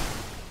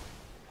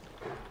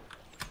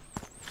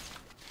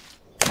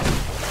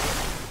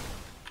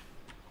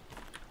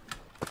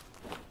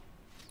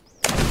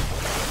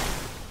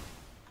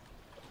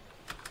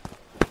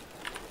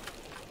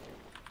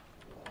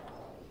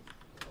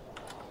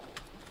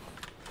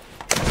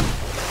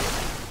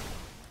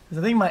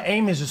 I think my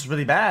aim is just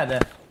really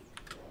bad.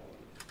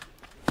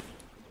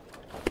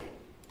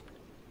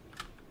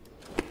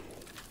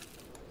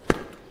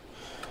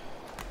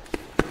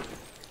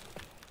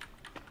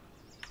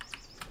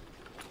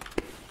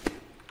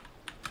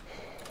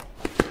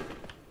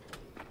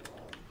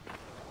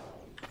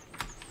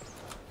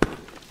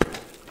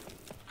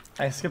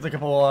 I skipped a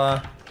couple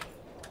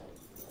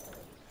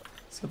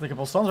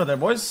stones right there,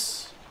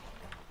 boys.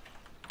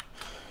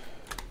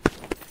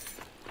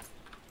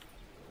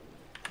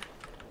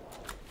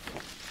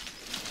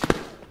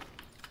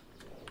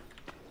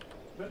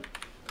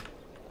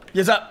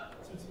 Yes, sir.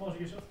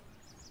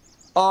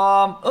 Oh,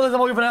 I'm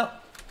all good for now.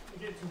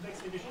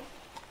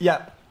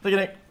 Yeah, take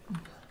it.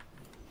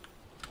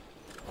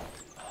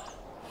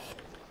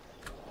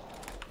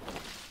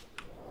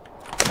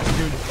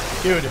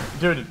 Dude.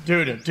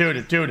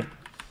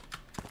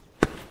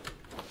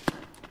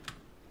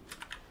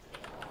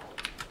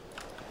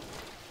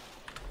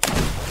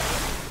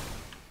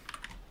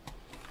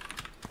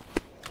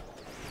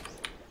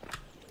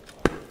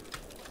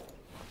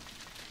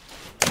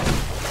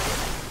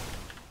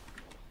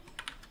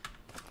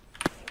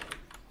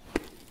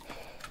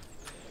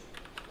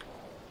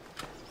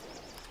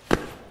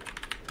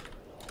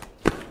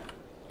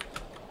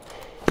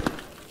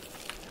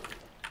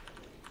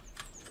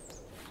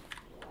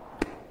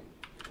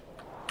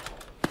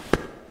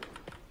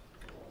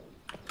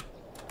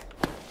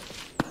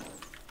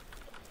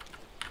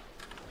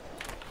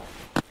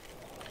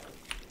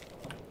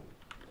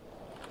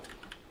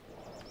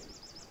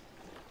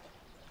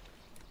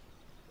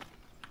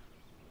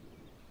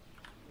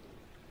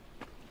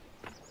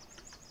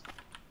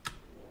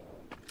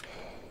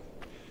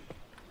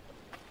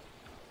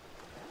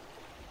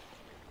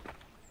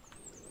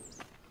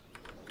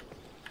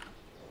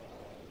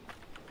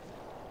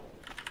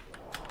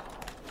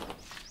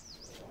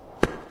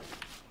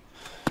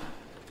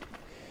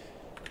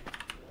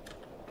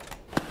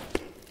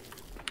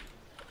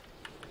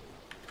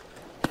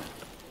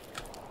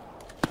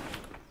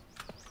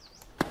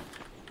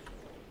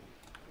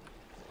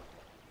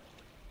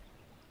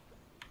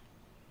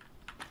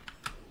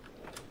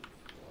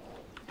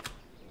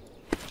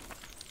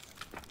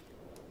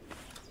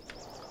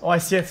 Oh, I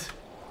see it.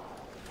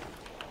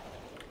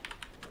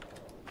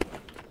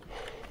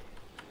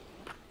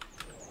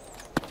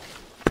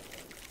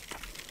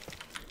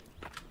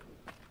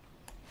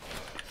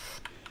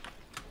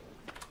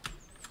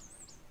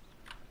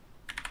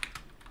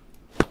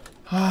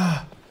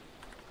 Ah.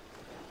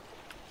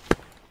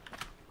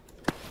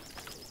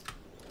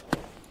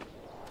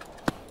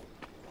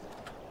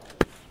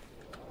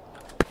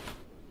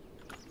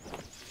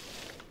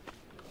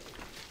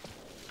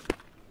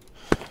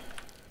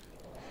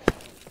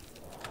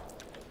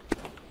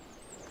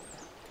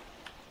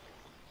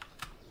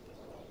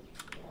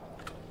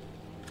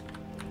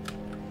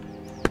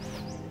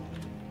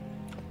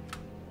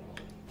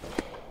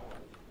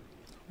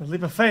 A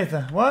leap of faith,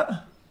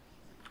 what?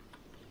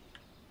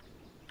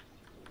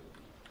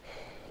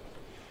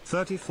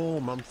 34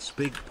 months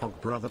Big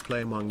Pog brother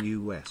play among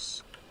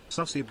US.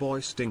 Sussy boy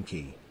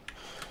Stinky.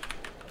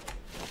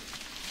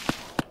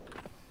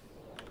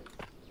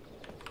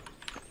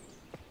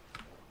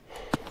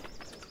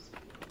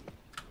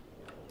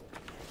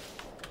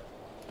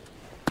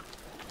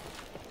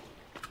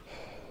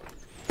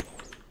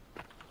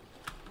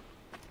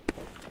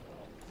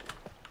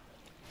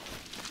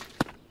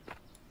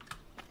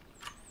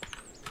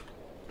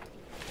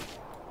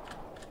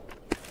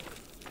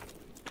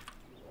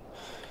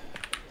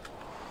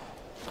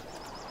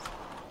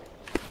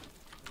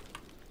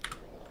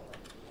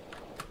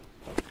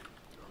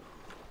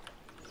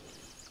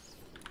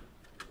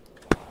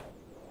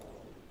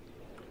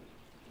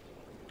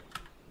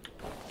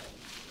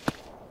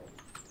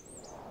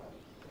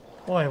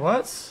 Wait,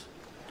 what?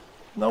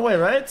 No way,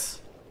 right?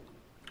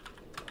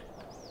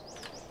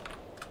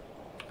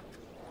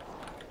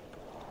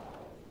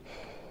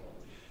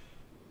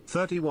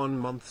 "31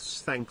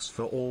 months thanks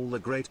for all the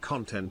great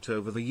content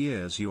over the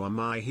years, you are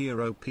my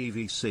hero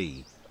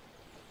PVC.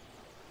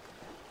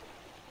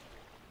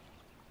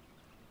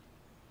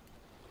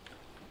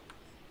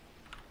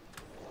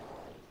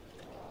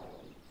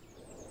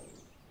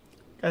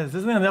 Guys, is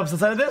this thing on the opposite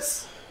side of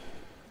this?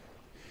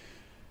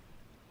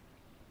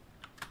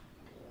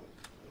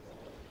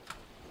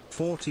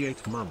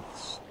 "48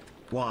 months.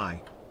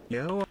 Why?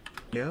 Yo,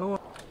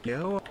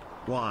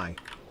 why?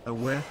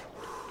 Where?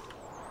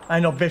 I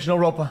know, bitch, no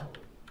roper.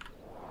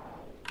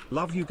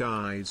 Love you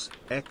guys.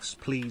 X,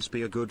 please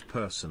be a good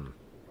person."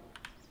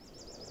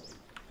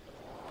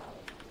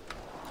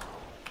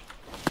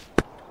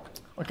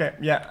 Okay,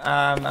 yeah,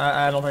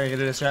 I don't think I can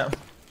do this yet.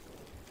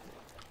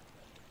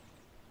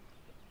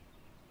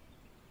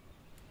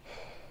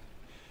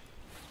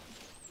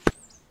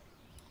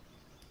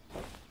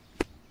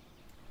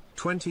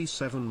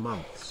 "27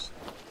 months.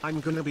 I'm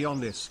gonna be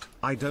honest,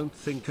 I don't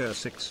think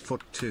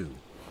 6'2".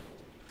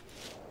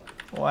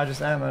 Oh, I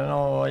just am, I don't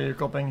know why you're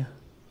coping.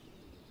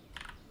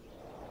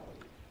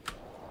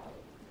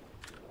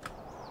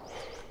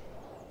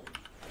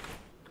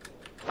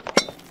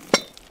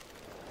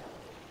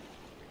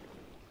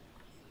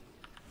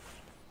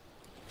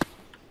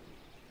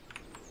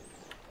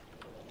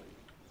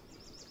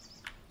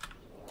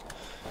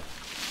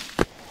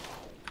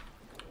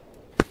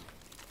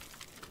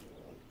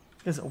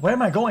 Where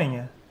am I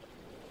going?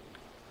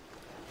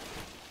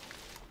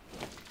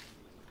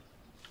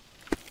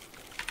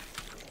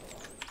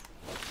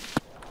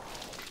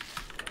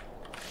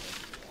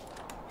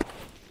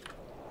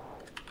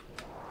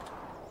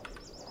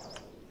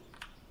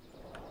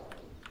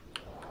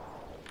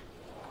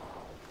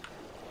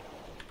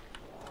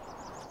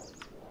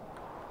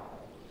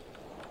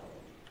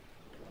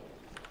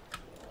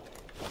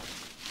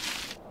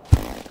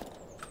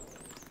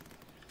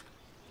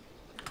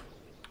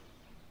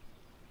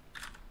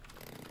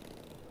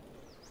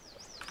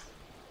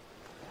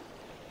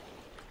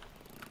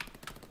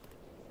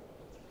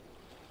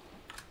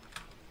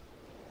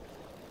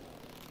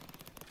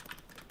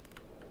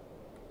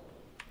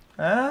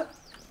 Huh?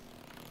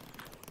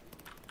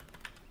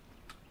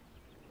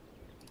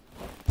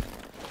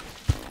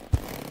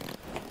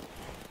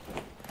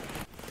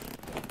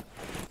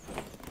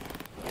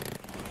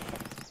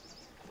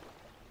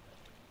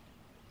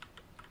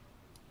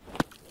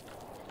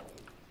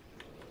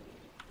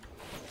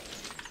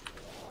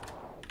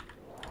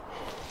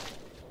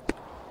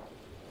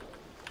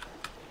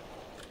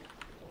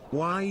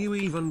 Why you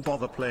even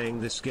bother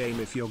playing this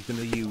game if you're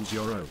gonna use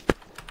your rope?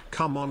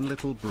 Come on,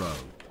 little bro.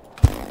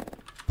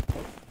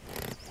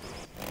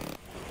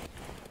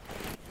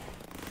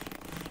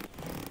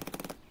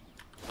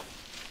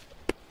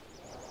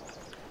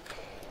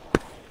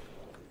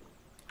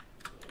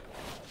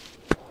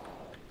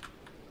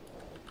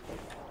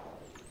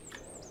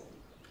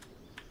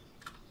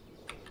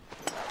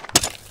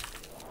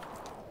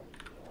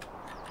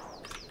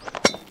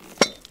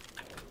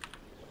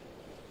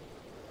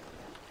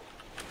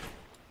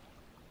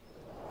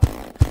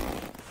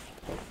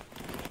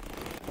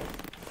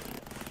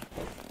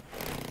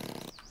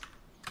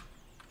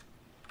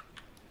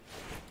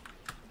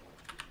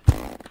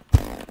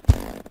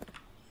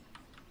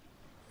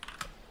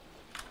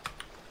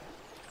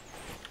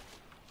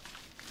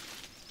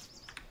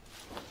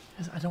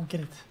 I don't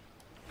get it.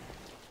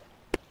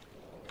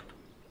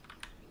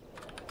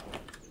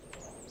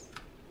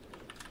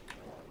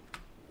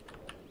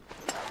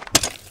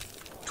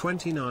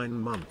 "29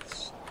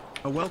 months.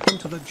 A welcome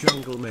to the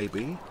jungle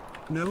maybe?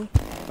 No?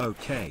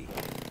 Okay.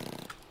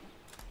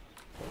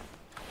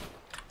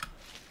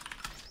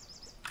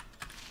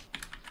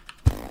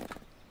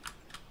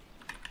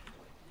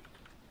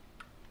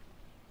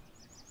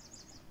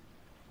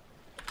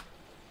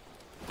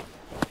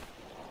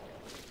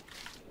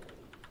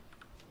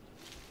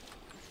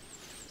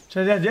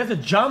 So do you have to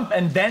jump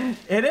and then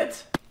hit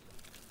it?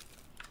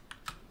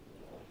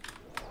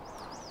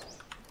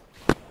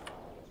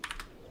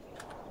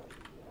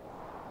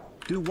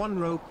 Do one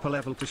rope per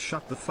level to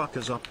shut the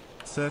fuckers up.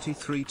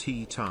 33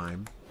 tea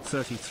time.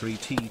 33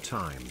 tea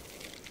time.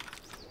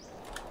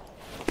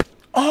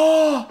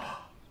 Oh!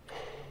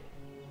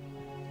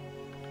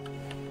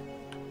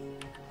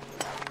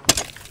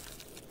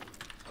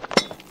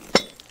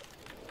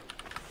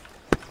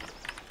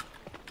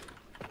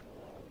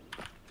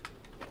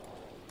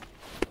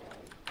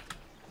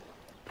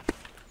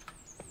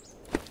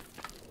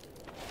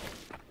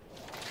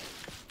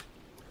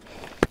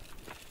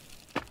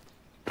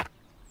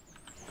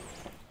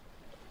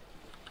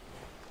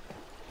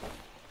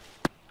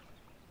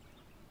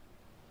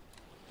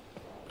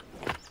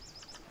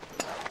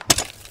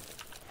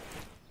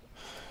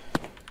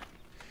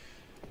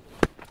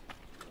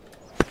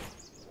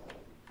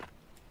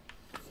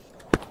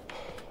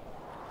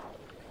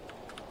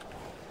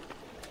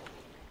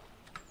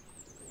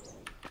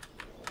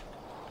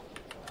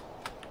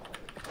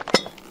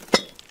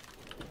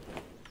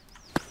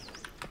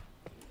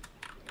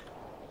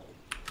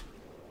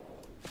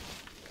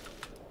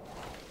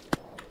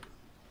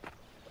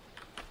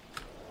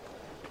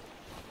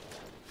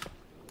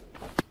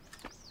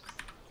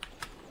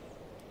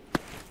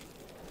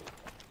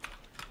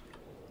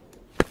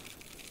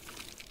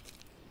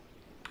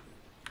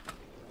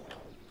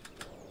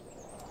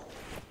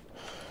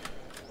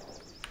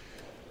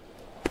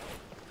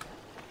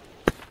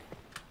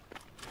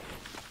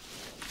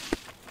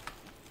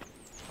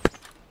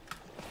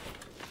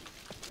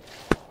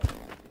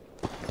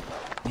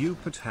 You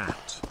put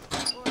hat.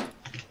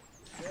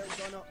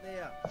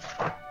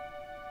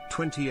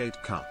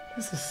 28 cup.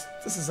 This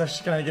is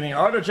actually kind of getting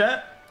harder,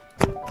 chat.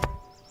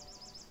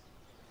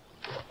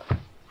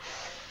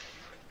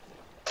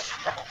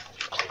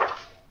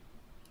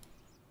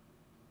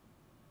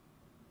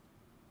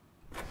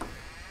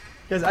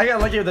 Guys, I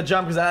got lucky with the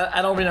jump because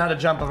I don't really know how to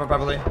jump over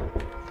properly.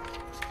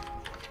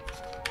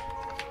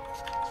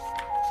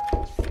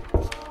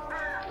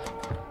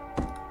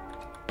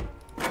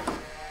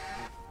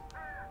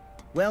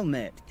 Well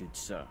met, good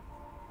sir.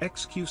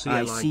 xQc,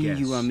 I see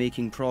you are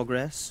making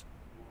progress.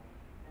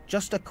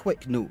 Just a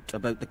quick note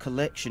about the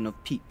collection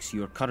of peaks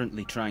you're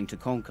currently trying to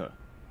conquer.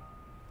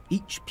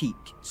 Each peak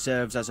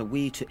serves as a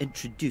way to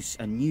introduce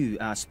a new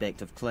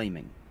aspect of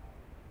climbing,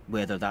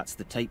 whether that's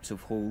the types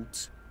of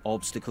holds,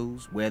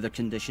 obstacles, weather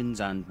conditions,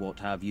 and what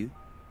have you.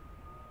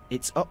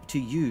 It's up to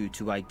you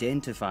to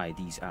identify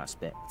these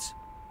aspects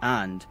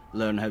and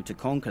learn how to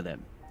conquer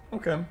them.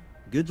 Okay.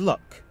 Good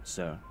luck,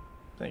 sir.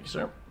 Thank you,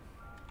 sir.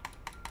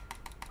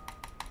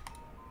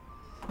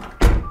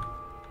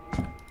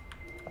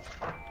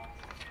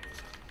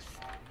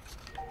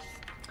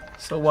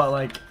 So what,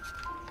 like,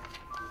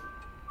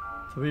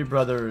 3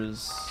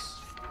 brothers?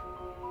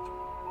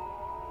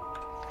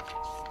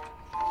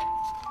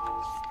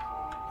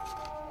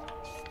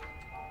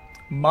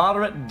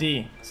 Moderate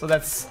D. So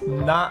that's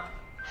not...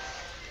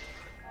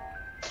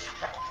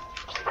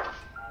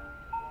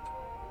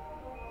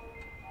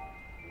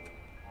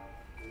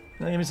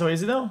 Not gonna be so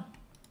easy though?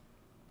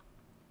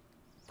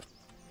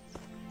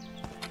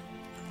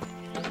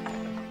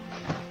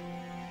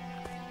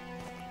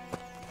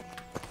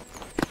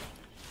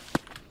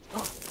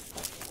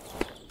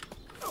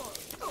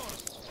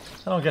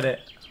 I don't get it.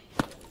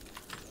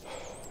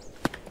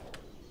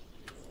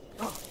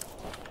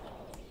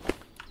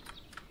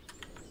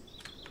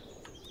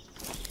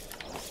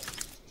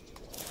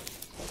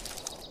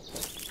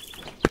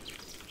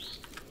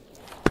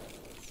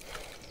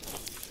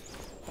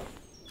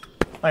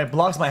 Oh, it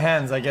blocks my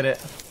hands, I get it.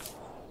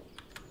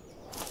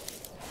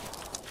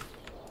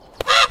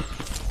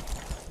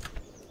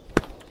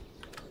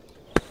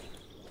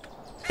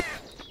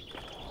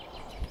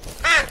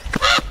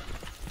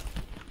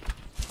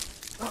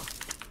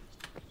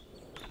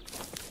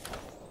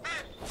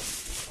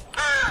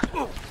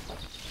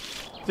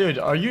 Dude,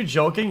 are you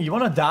joking? You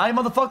wanna die,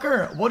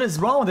 motherfucker? What is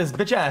wrong with this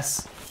bitch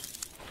ass?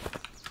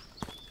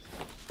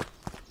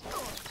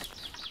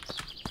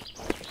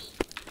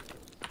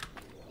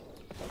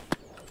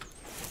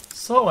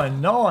 So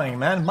annoying,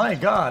 man. My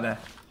god.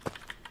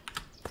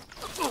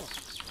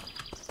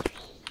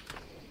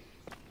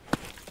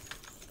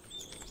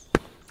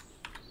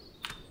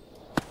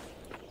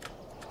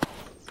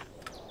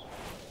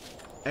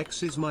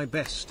 X is my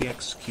bestie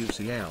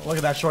xQcl. Look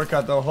at that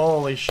shortcut though.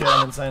 Holy shit,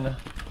 I'm insane.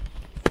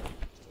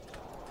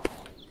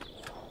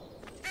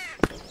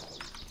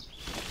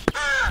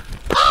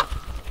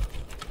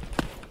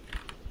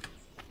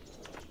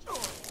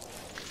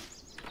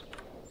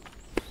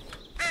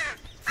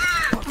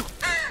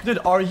 Dude,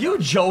 are you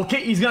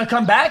joking? He's gonna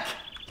come back?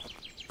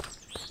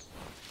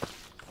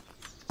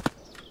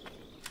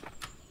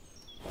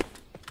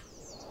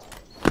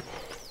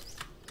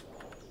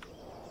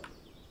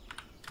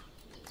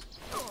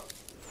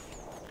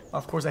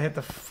 Of course I hit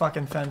the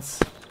fucking fence.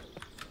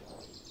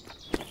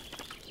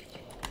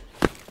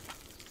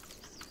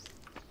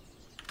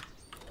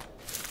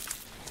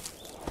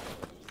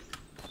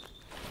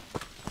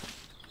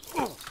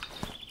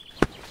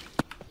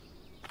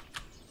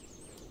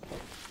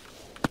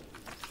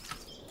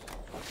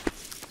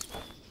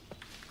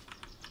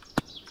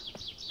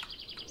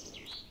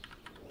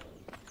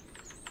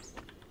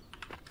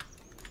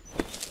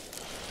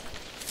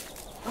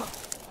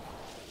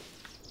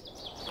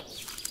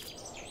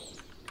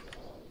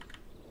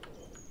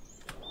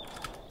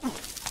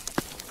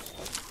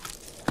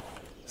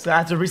 So I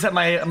have to reset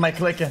my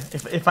click.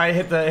 If I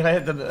hit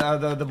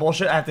the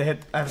bullshit, I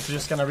have to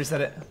just kind of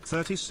reset it.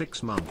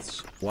 36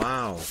 months.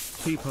 Wow.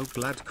 People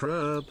glad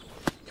crub.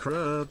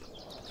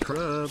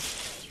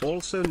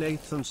 Also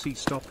Nathan C.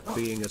 Stop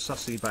being a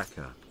sussy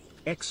backer.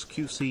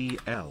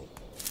 xQcl.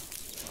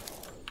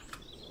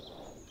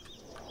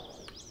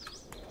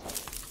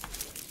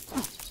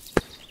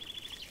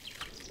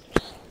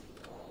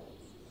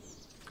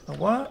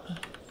 What?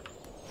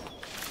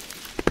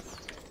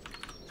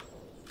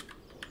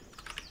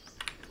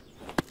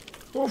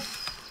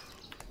 Oof.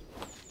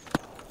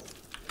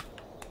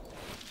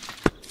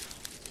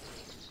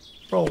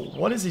 Bro,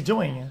 what is he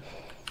doing?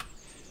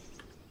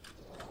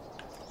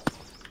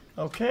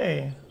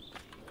 Okay.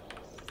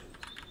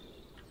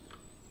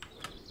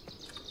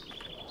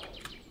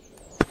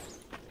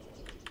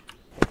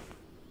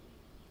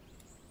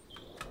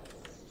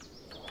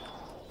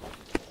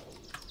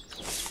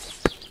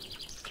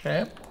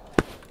 Okay.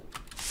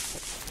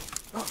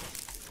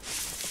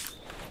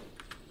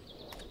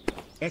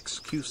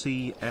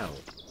 xQcl.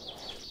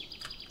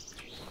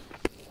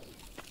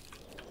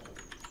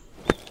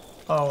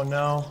 Oh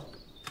no.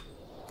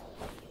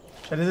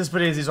 Shit, this is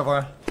pretty easy so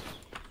far.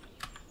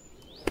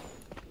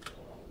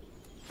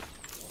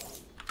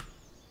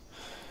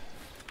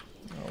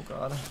 Oh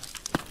god.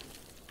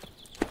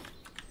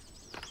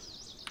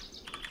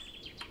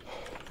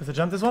 Does it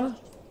jump this one?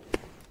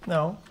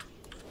 No.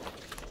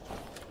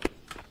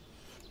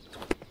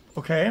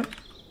 Okay.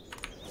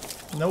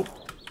 Nope.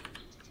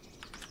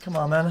 Come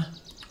on, man.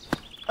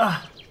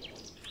 Ah.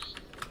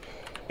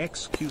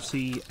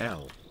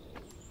 xQcl.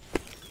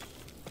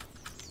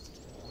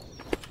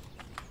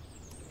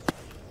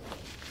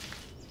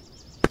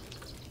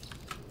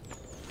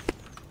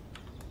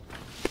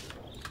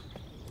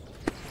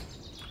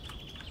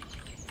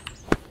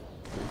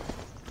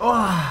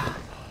 Oh.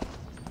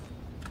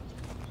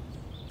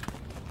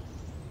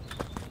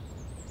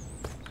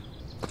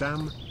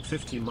 Damn,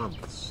 50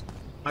 months.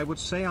 I would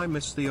say I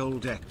miss the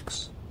old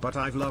X, but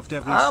I've loved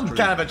every I'm stream.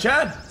 kind of a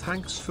Chad.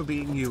 Thanks for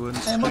being you and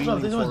Hey, much love.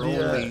 streaming This for was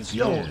all the, these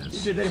yo, years.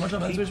 DJ Daddy, much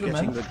love. Keep Nice to meet you,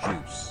 getting man. the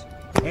juice.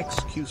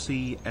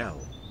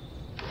 xQcl.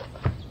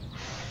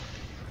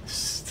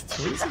 It's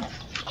too easy.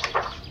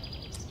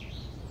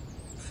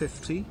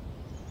 50.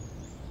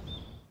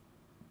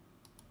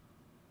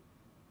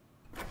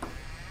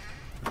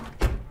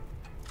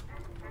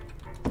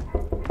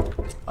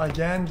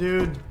 Again,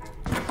 dude.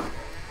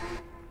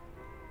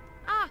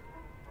 Ah,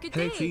 good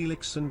day. Hey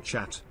Felix and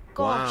chat.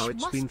 Gosh, wow,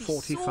 it's must been be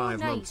 45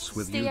 so months nice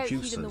with to stay you out here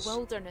in the juicers.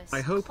 wilderness,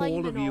 I hope all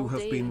of climbing you all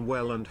have day. been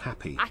well and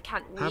happy. I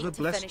can't wait Have a to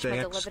blessed finish my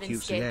day delivering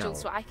schedule xQcl.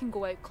 so I can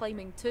go out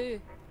climbing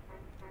too.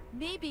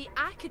 Maybe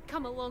I could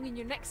come along in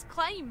your next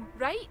climb,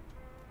 right?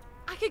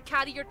 I could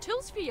carry your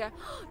tools for you.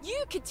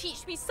 You could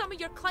teach me some of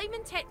your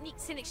climbing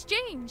techniques in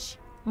exchange.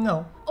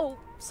 No. Oh,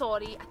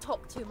 sorry, I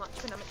talk too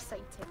much when I'm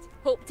excited.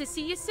 Hope to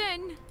see you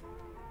soon.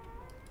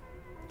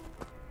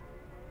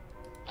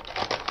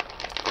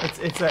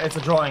 It's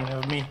a drawing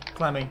of me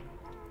climbing.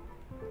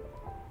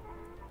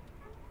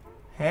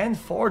 Hand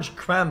forged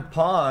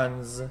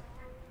crampons.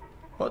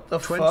 What the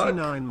fuck?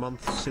 29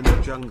 months in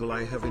the jungle.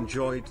 I have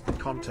enjoyed the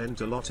content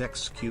a lot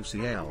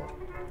xQcl.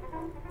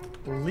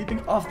 Leaping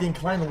off the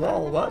inclined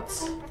wall, what?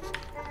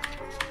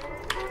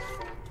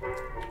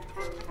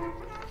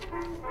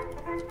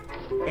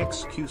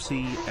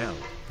 xQcl.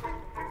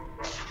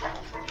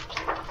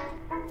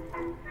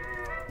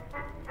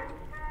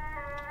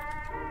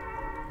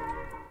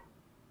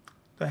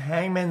 The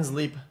Hangman's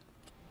Leap.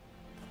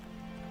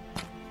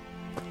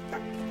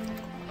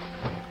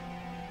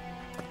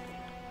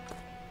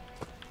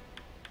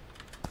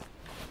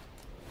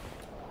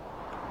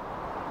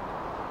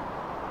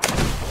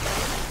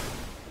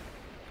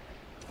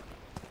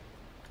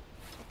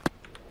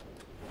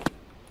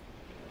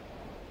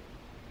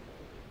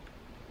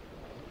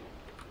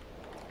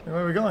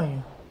 Where are we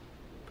going?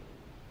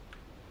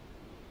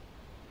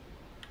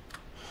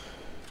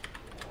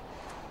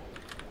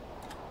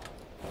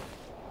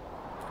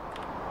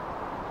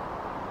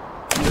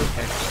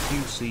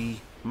 xQc,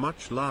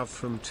 much love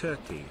from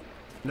Turkey.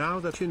 Now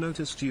that you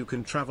noticed you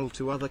can travel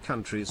to other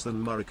countries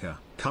than Murica,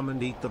 come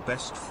and eat the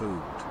best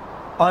food.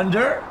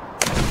 Under?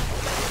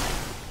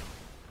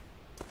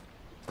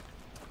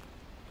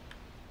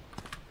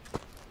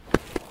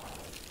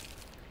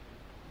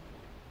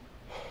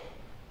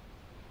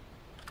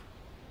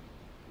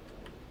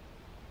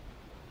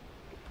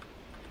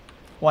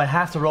 Well, I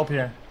have to rope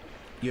here.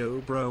 Yo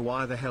bro,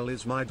 why the hell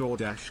is my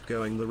DoorDash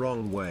going the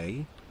wrong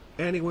way?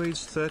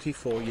 Anyways,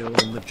 34 yo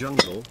in the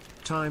jungle,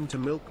 time to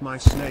milk my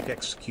snake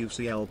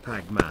xQcl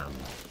Pagman.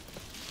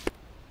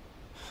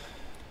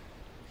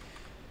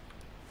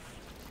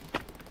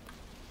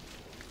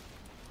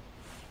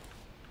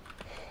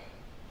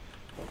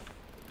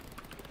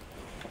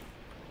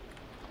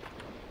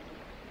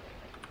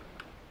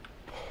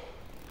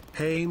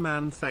 Hey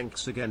man,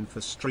 thanks again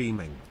for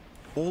streaming.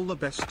 All the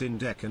best in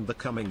deck and the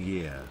coming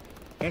year.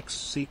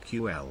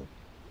 xCQL.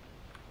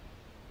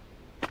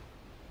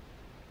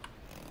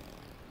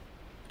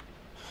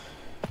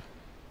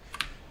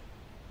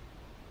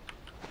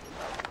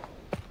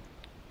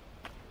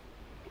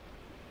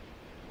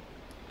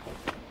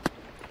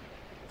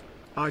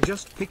 I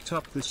just picked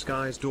up this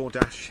guy's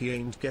DoorDash, he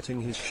ain't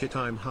getting his shit,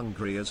 I'm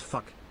hungry as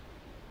fuck.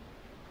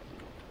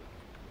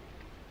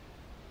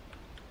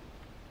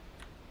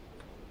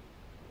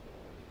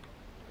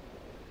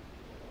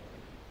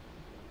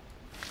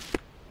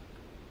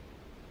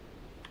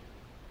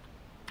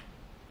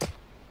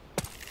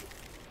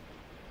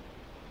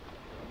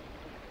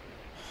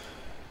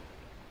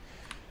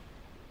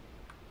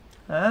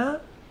 Huh?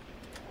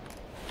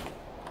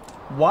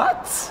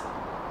 What?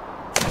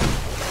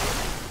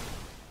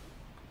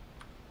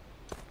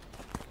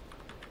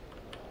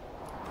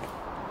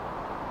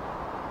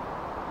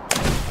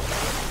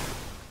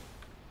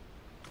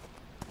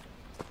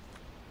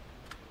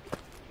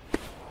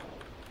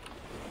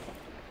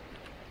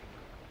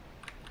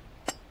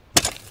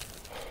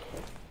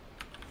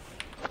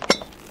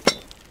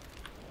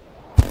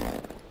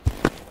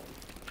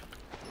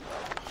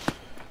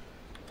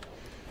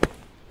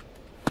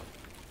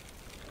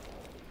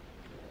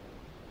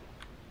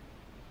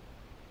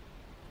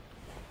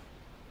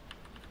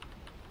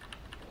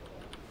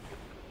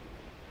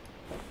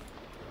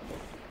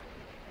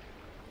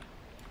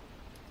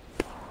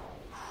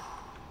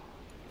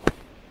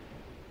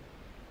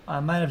 I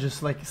might have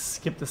just like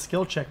skipped the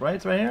skill check, right?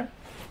 It's right here.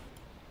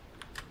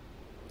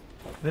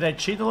 Did I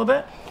cheat a little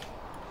bit?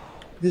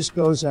 This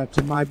goes out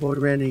to my boy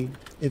Rennie.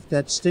 If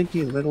that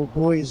stinky little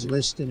boy is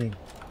listening,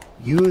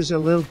 you is a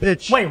little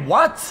bitch. Wait,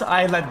 what?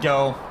 I let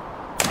go.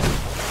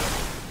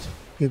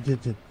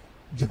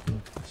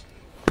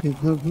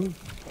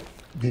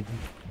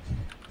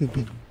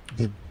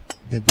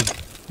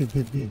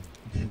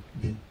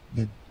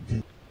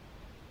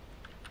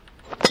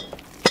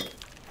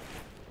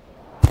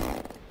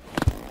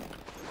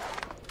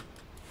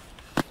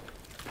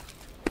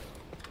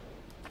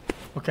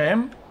 Okay.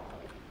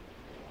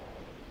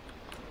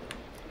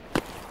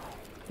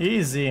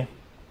 Easy.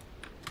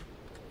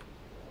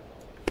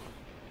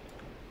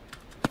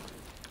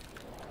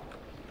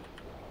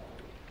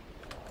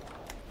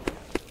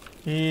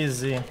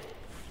 Easy.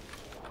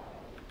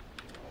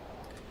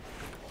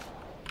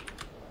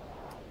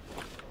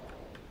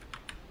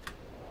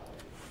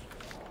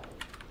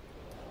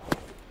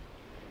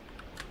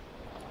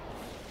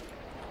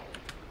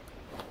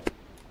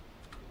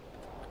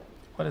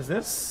 What is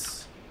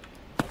this?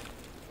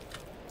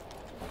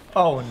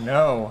 Oh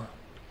no.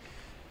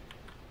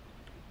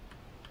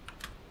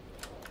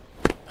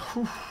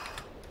 Whew.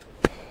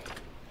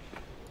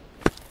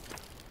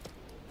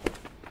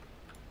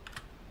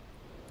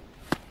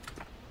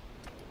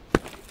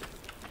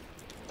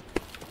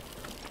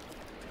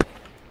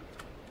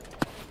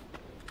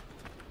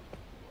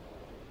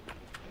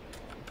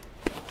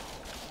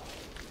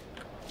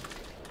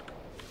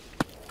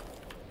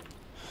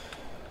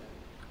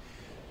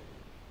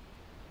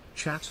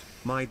 Chat,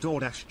 my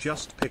DoorDash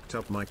just picked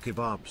up my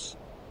kebabs.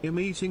 I'm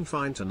eating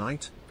fine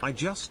tonight, I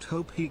just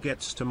hope he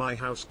gets to my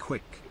house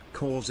quick,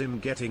 cause I'm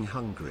getting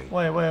hungry.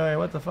 Wait,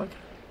 what the fuck?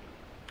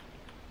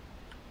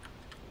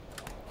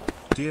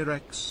 Dear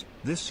X,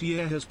 this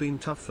year has been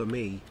tough for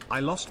me. I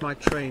lost my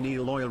trainee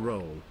lawyer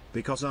role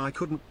because I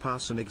couldn't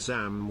pass an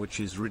exam, which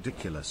is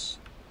ridiculous.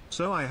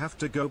 So I have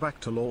to go back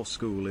to law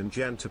school in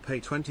Gen to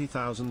pay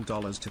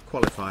 $20,000 to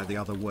qualify the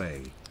other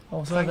way.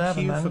 Oh, so Thank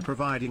you for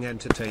providing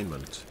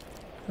entertainment.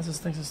 Thanks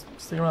for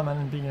sticking around, man,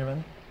 and being here,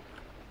 man.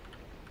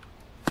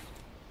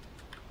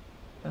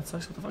 That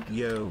sucks. What the fuck?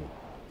 Yo.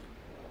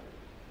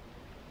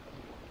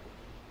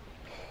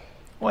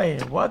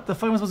 Wait, what the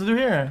fuck am I supposed to do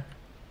here?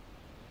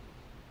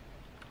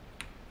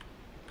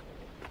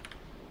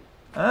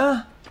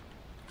 Huh?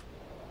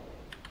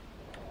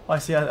 Oh, I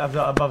see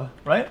above,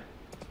 right?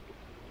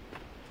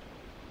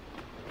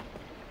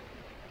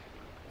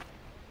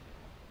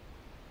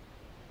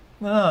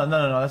 No,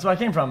 that's where I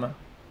came from.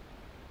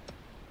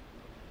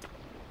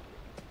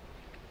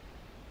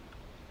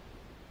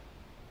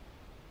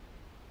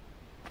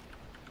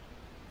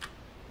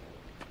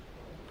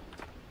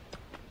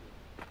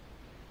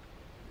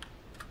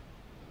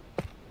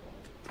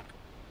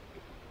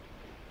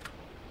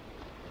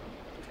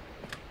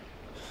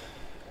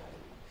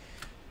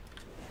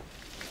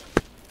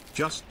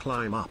 Just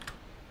climb up.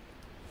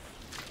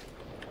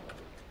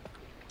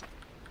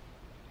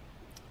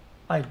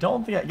 I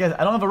don't think guys,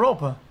 I don't have a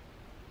rope.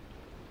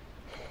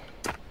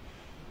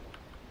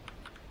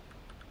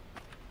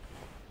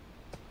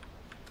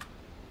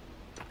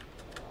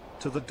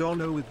 To the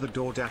Dono with the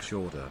DoorDash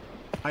order.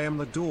 I am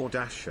the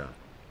DoorDasher.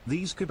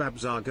 These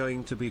kebabs are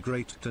going to be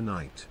great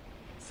tonight.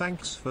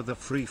 Thanks for the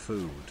free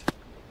food.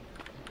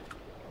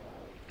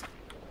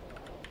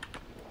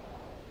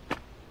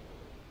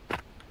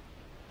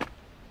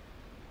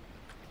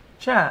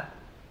 Chat,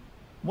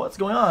 what's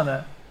going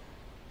on?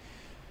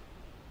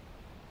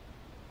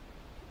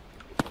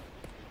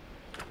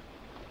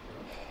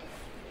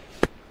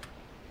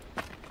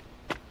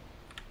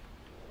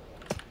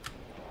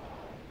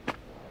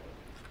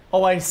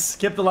 Oh, I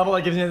skipped the level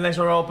that gives me the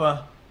extra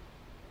rope.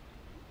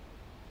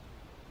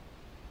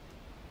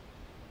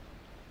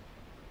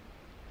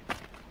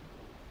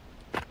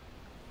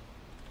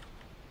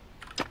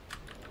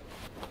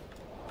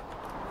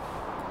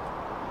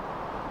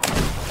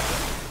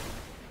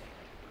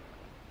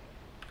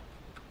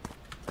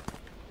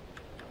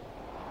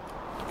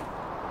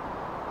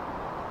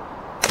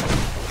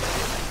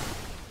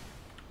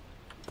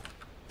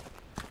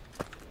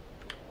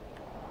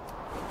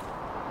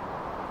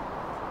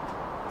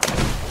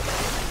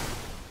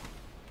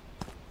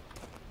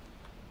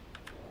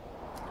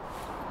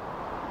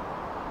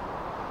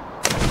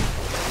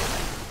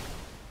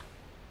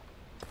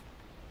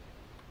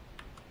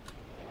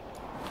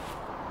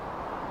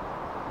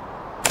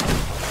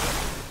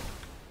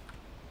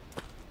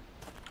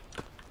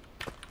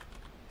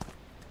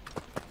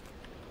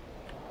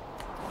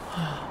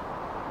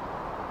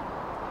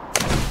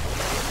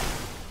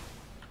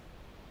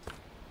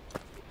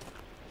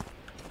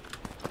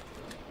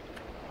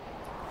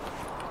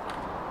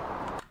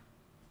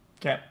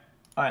 Okay.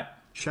 Alright.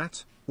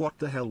 Chat, what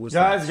the hell was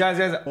guys, that?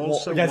 Guys,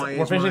 Also, guys, why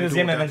we're is finishing my this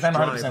game and next time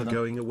DoorDash 100%. driver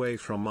going away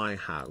from my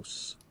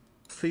house?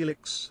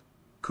 Felix,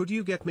 could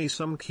you get me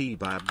some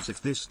kebabs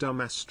if this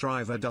dumbass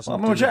driver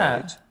doesn't do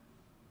it?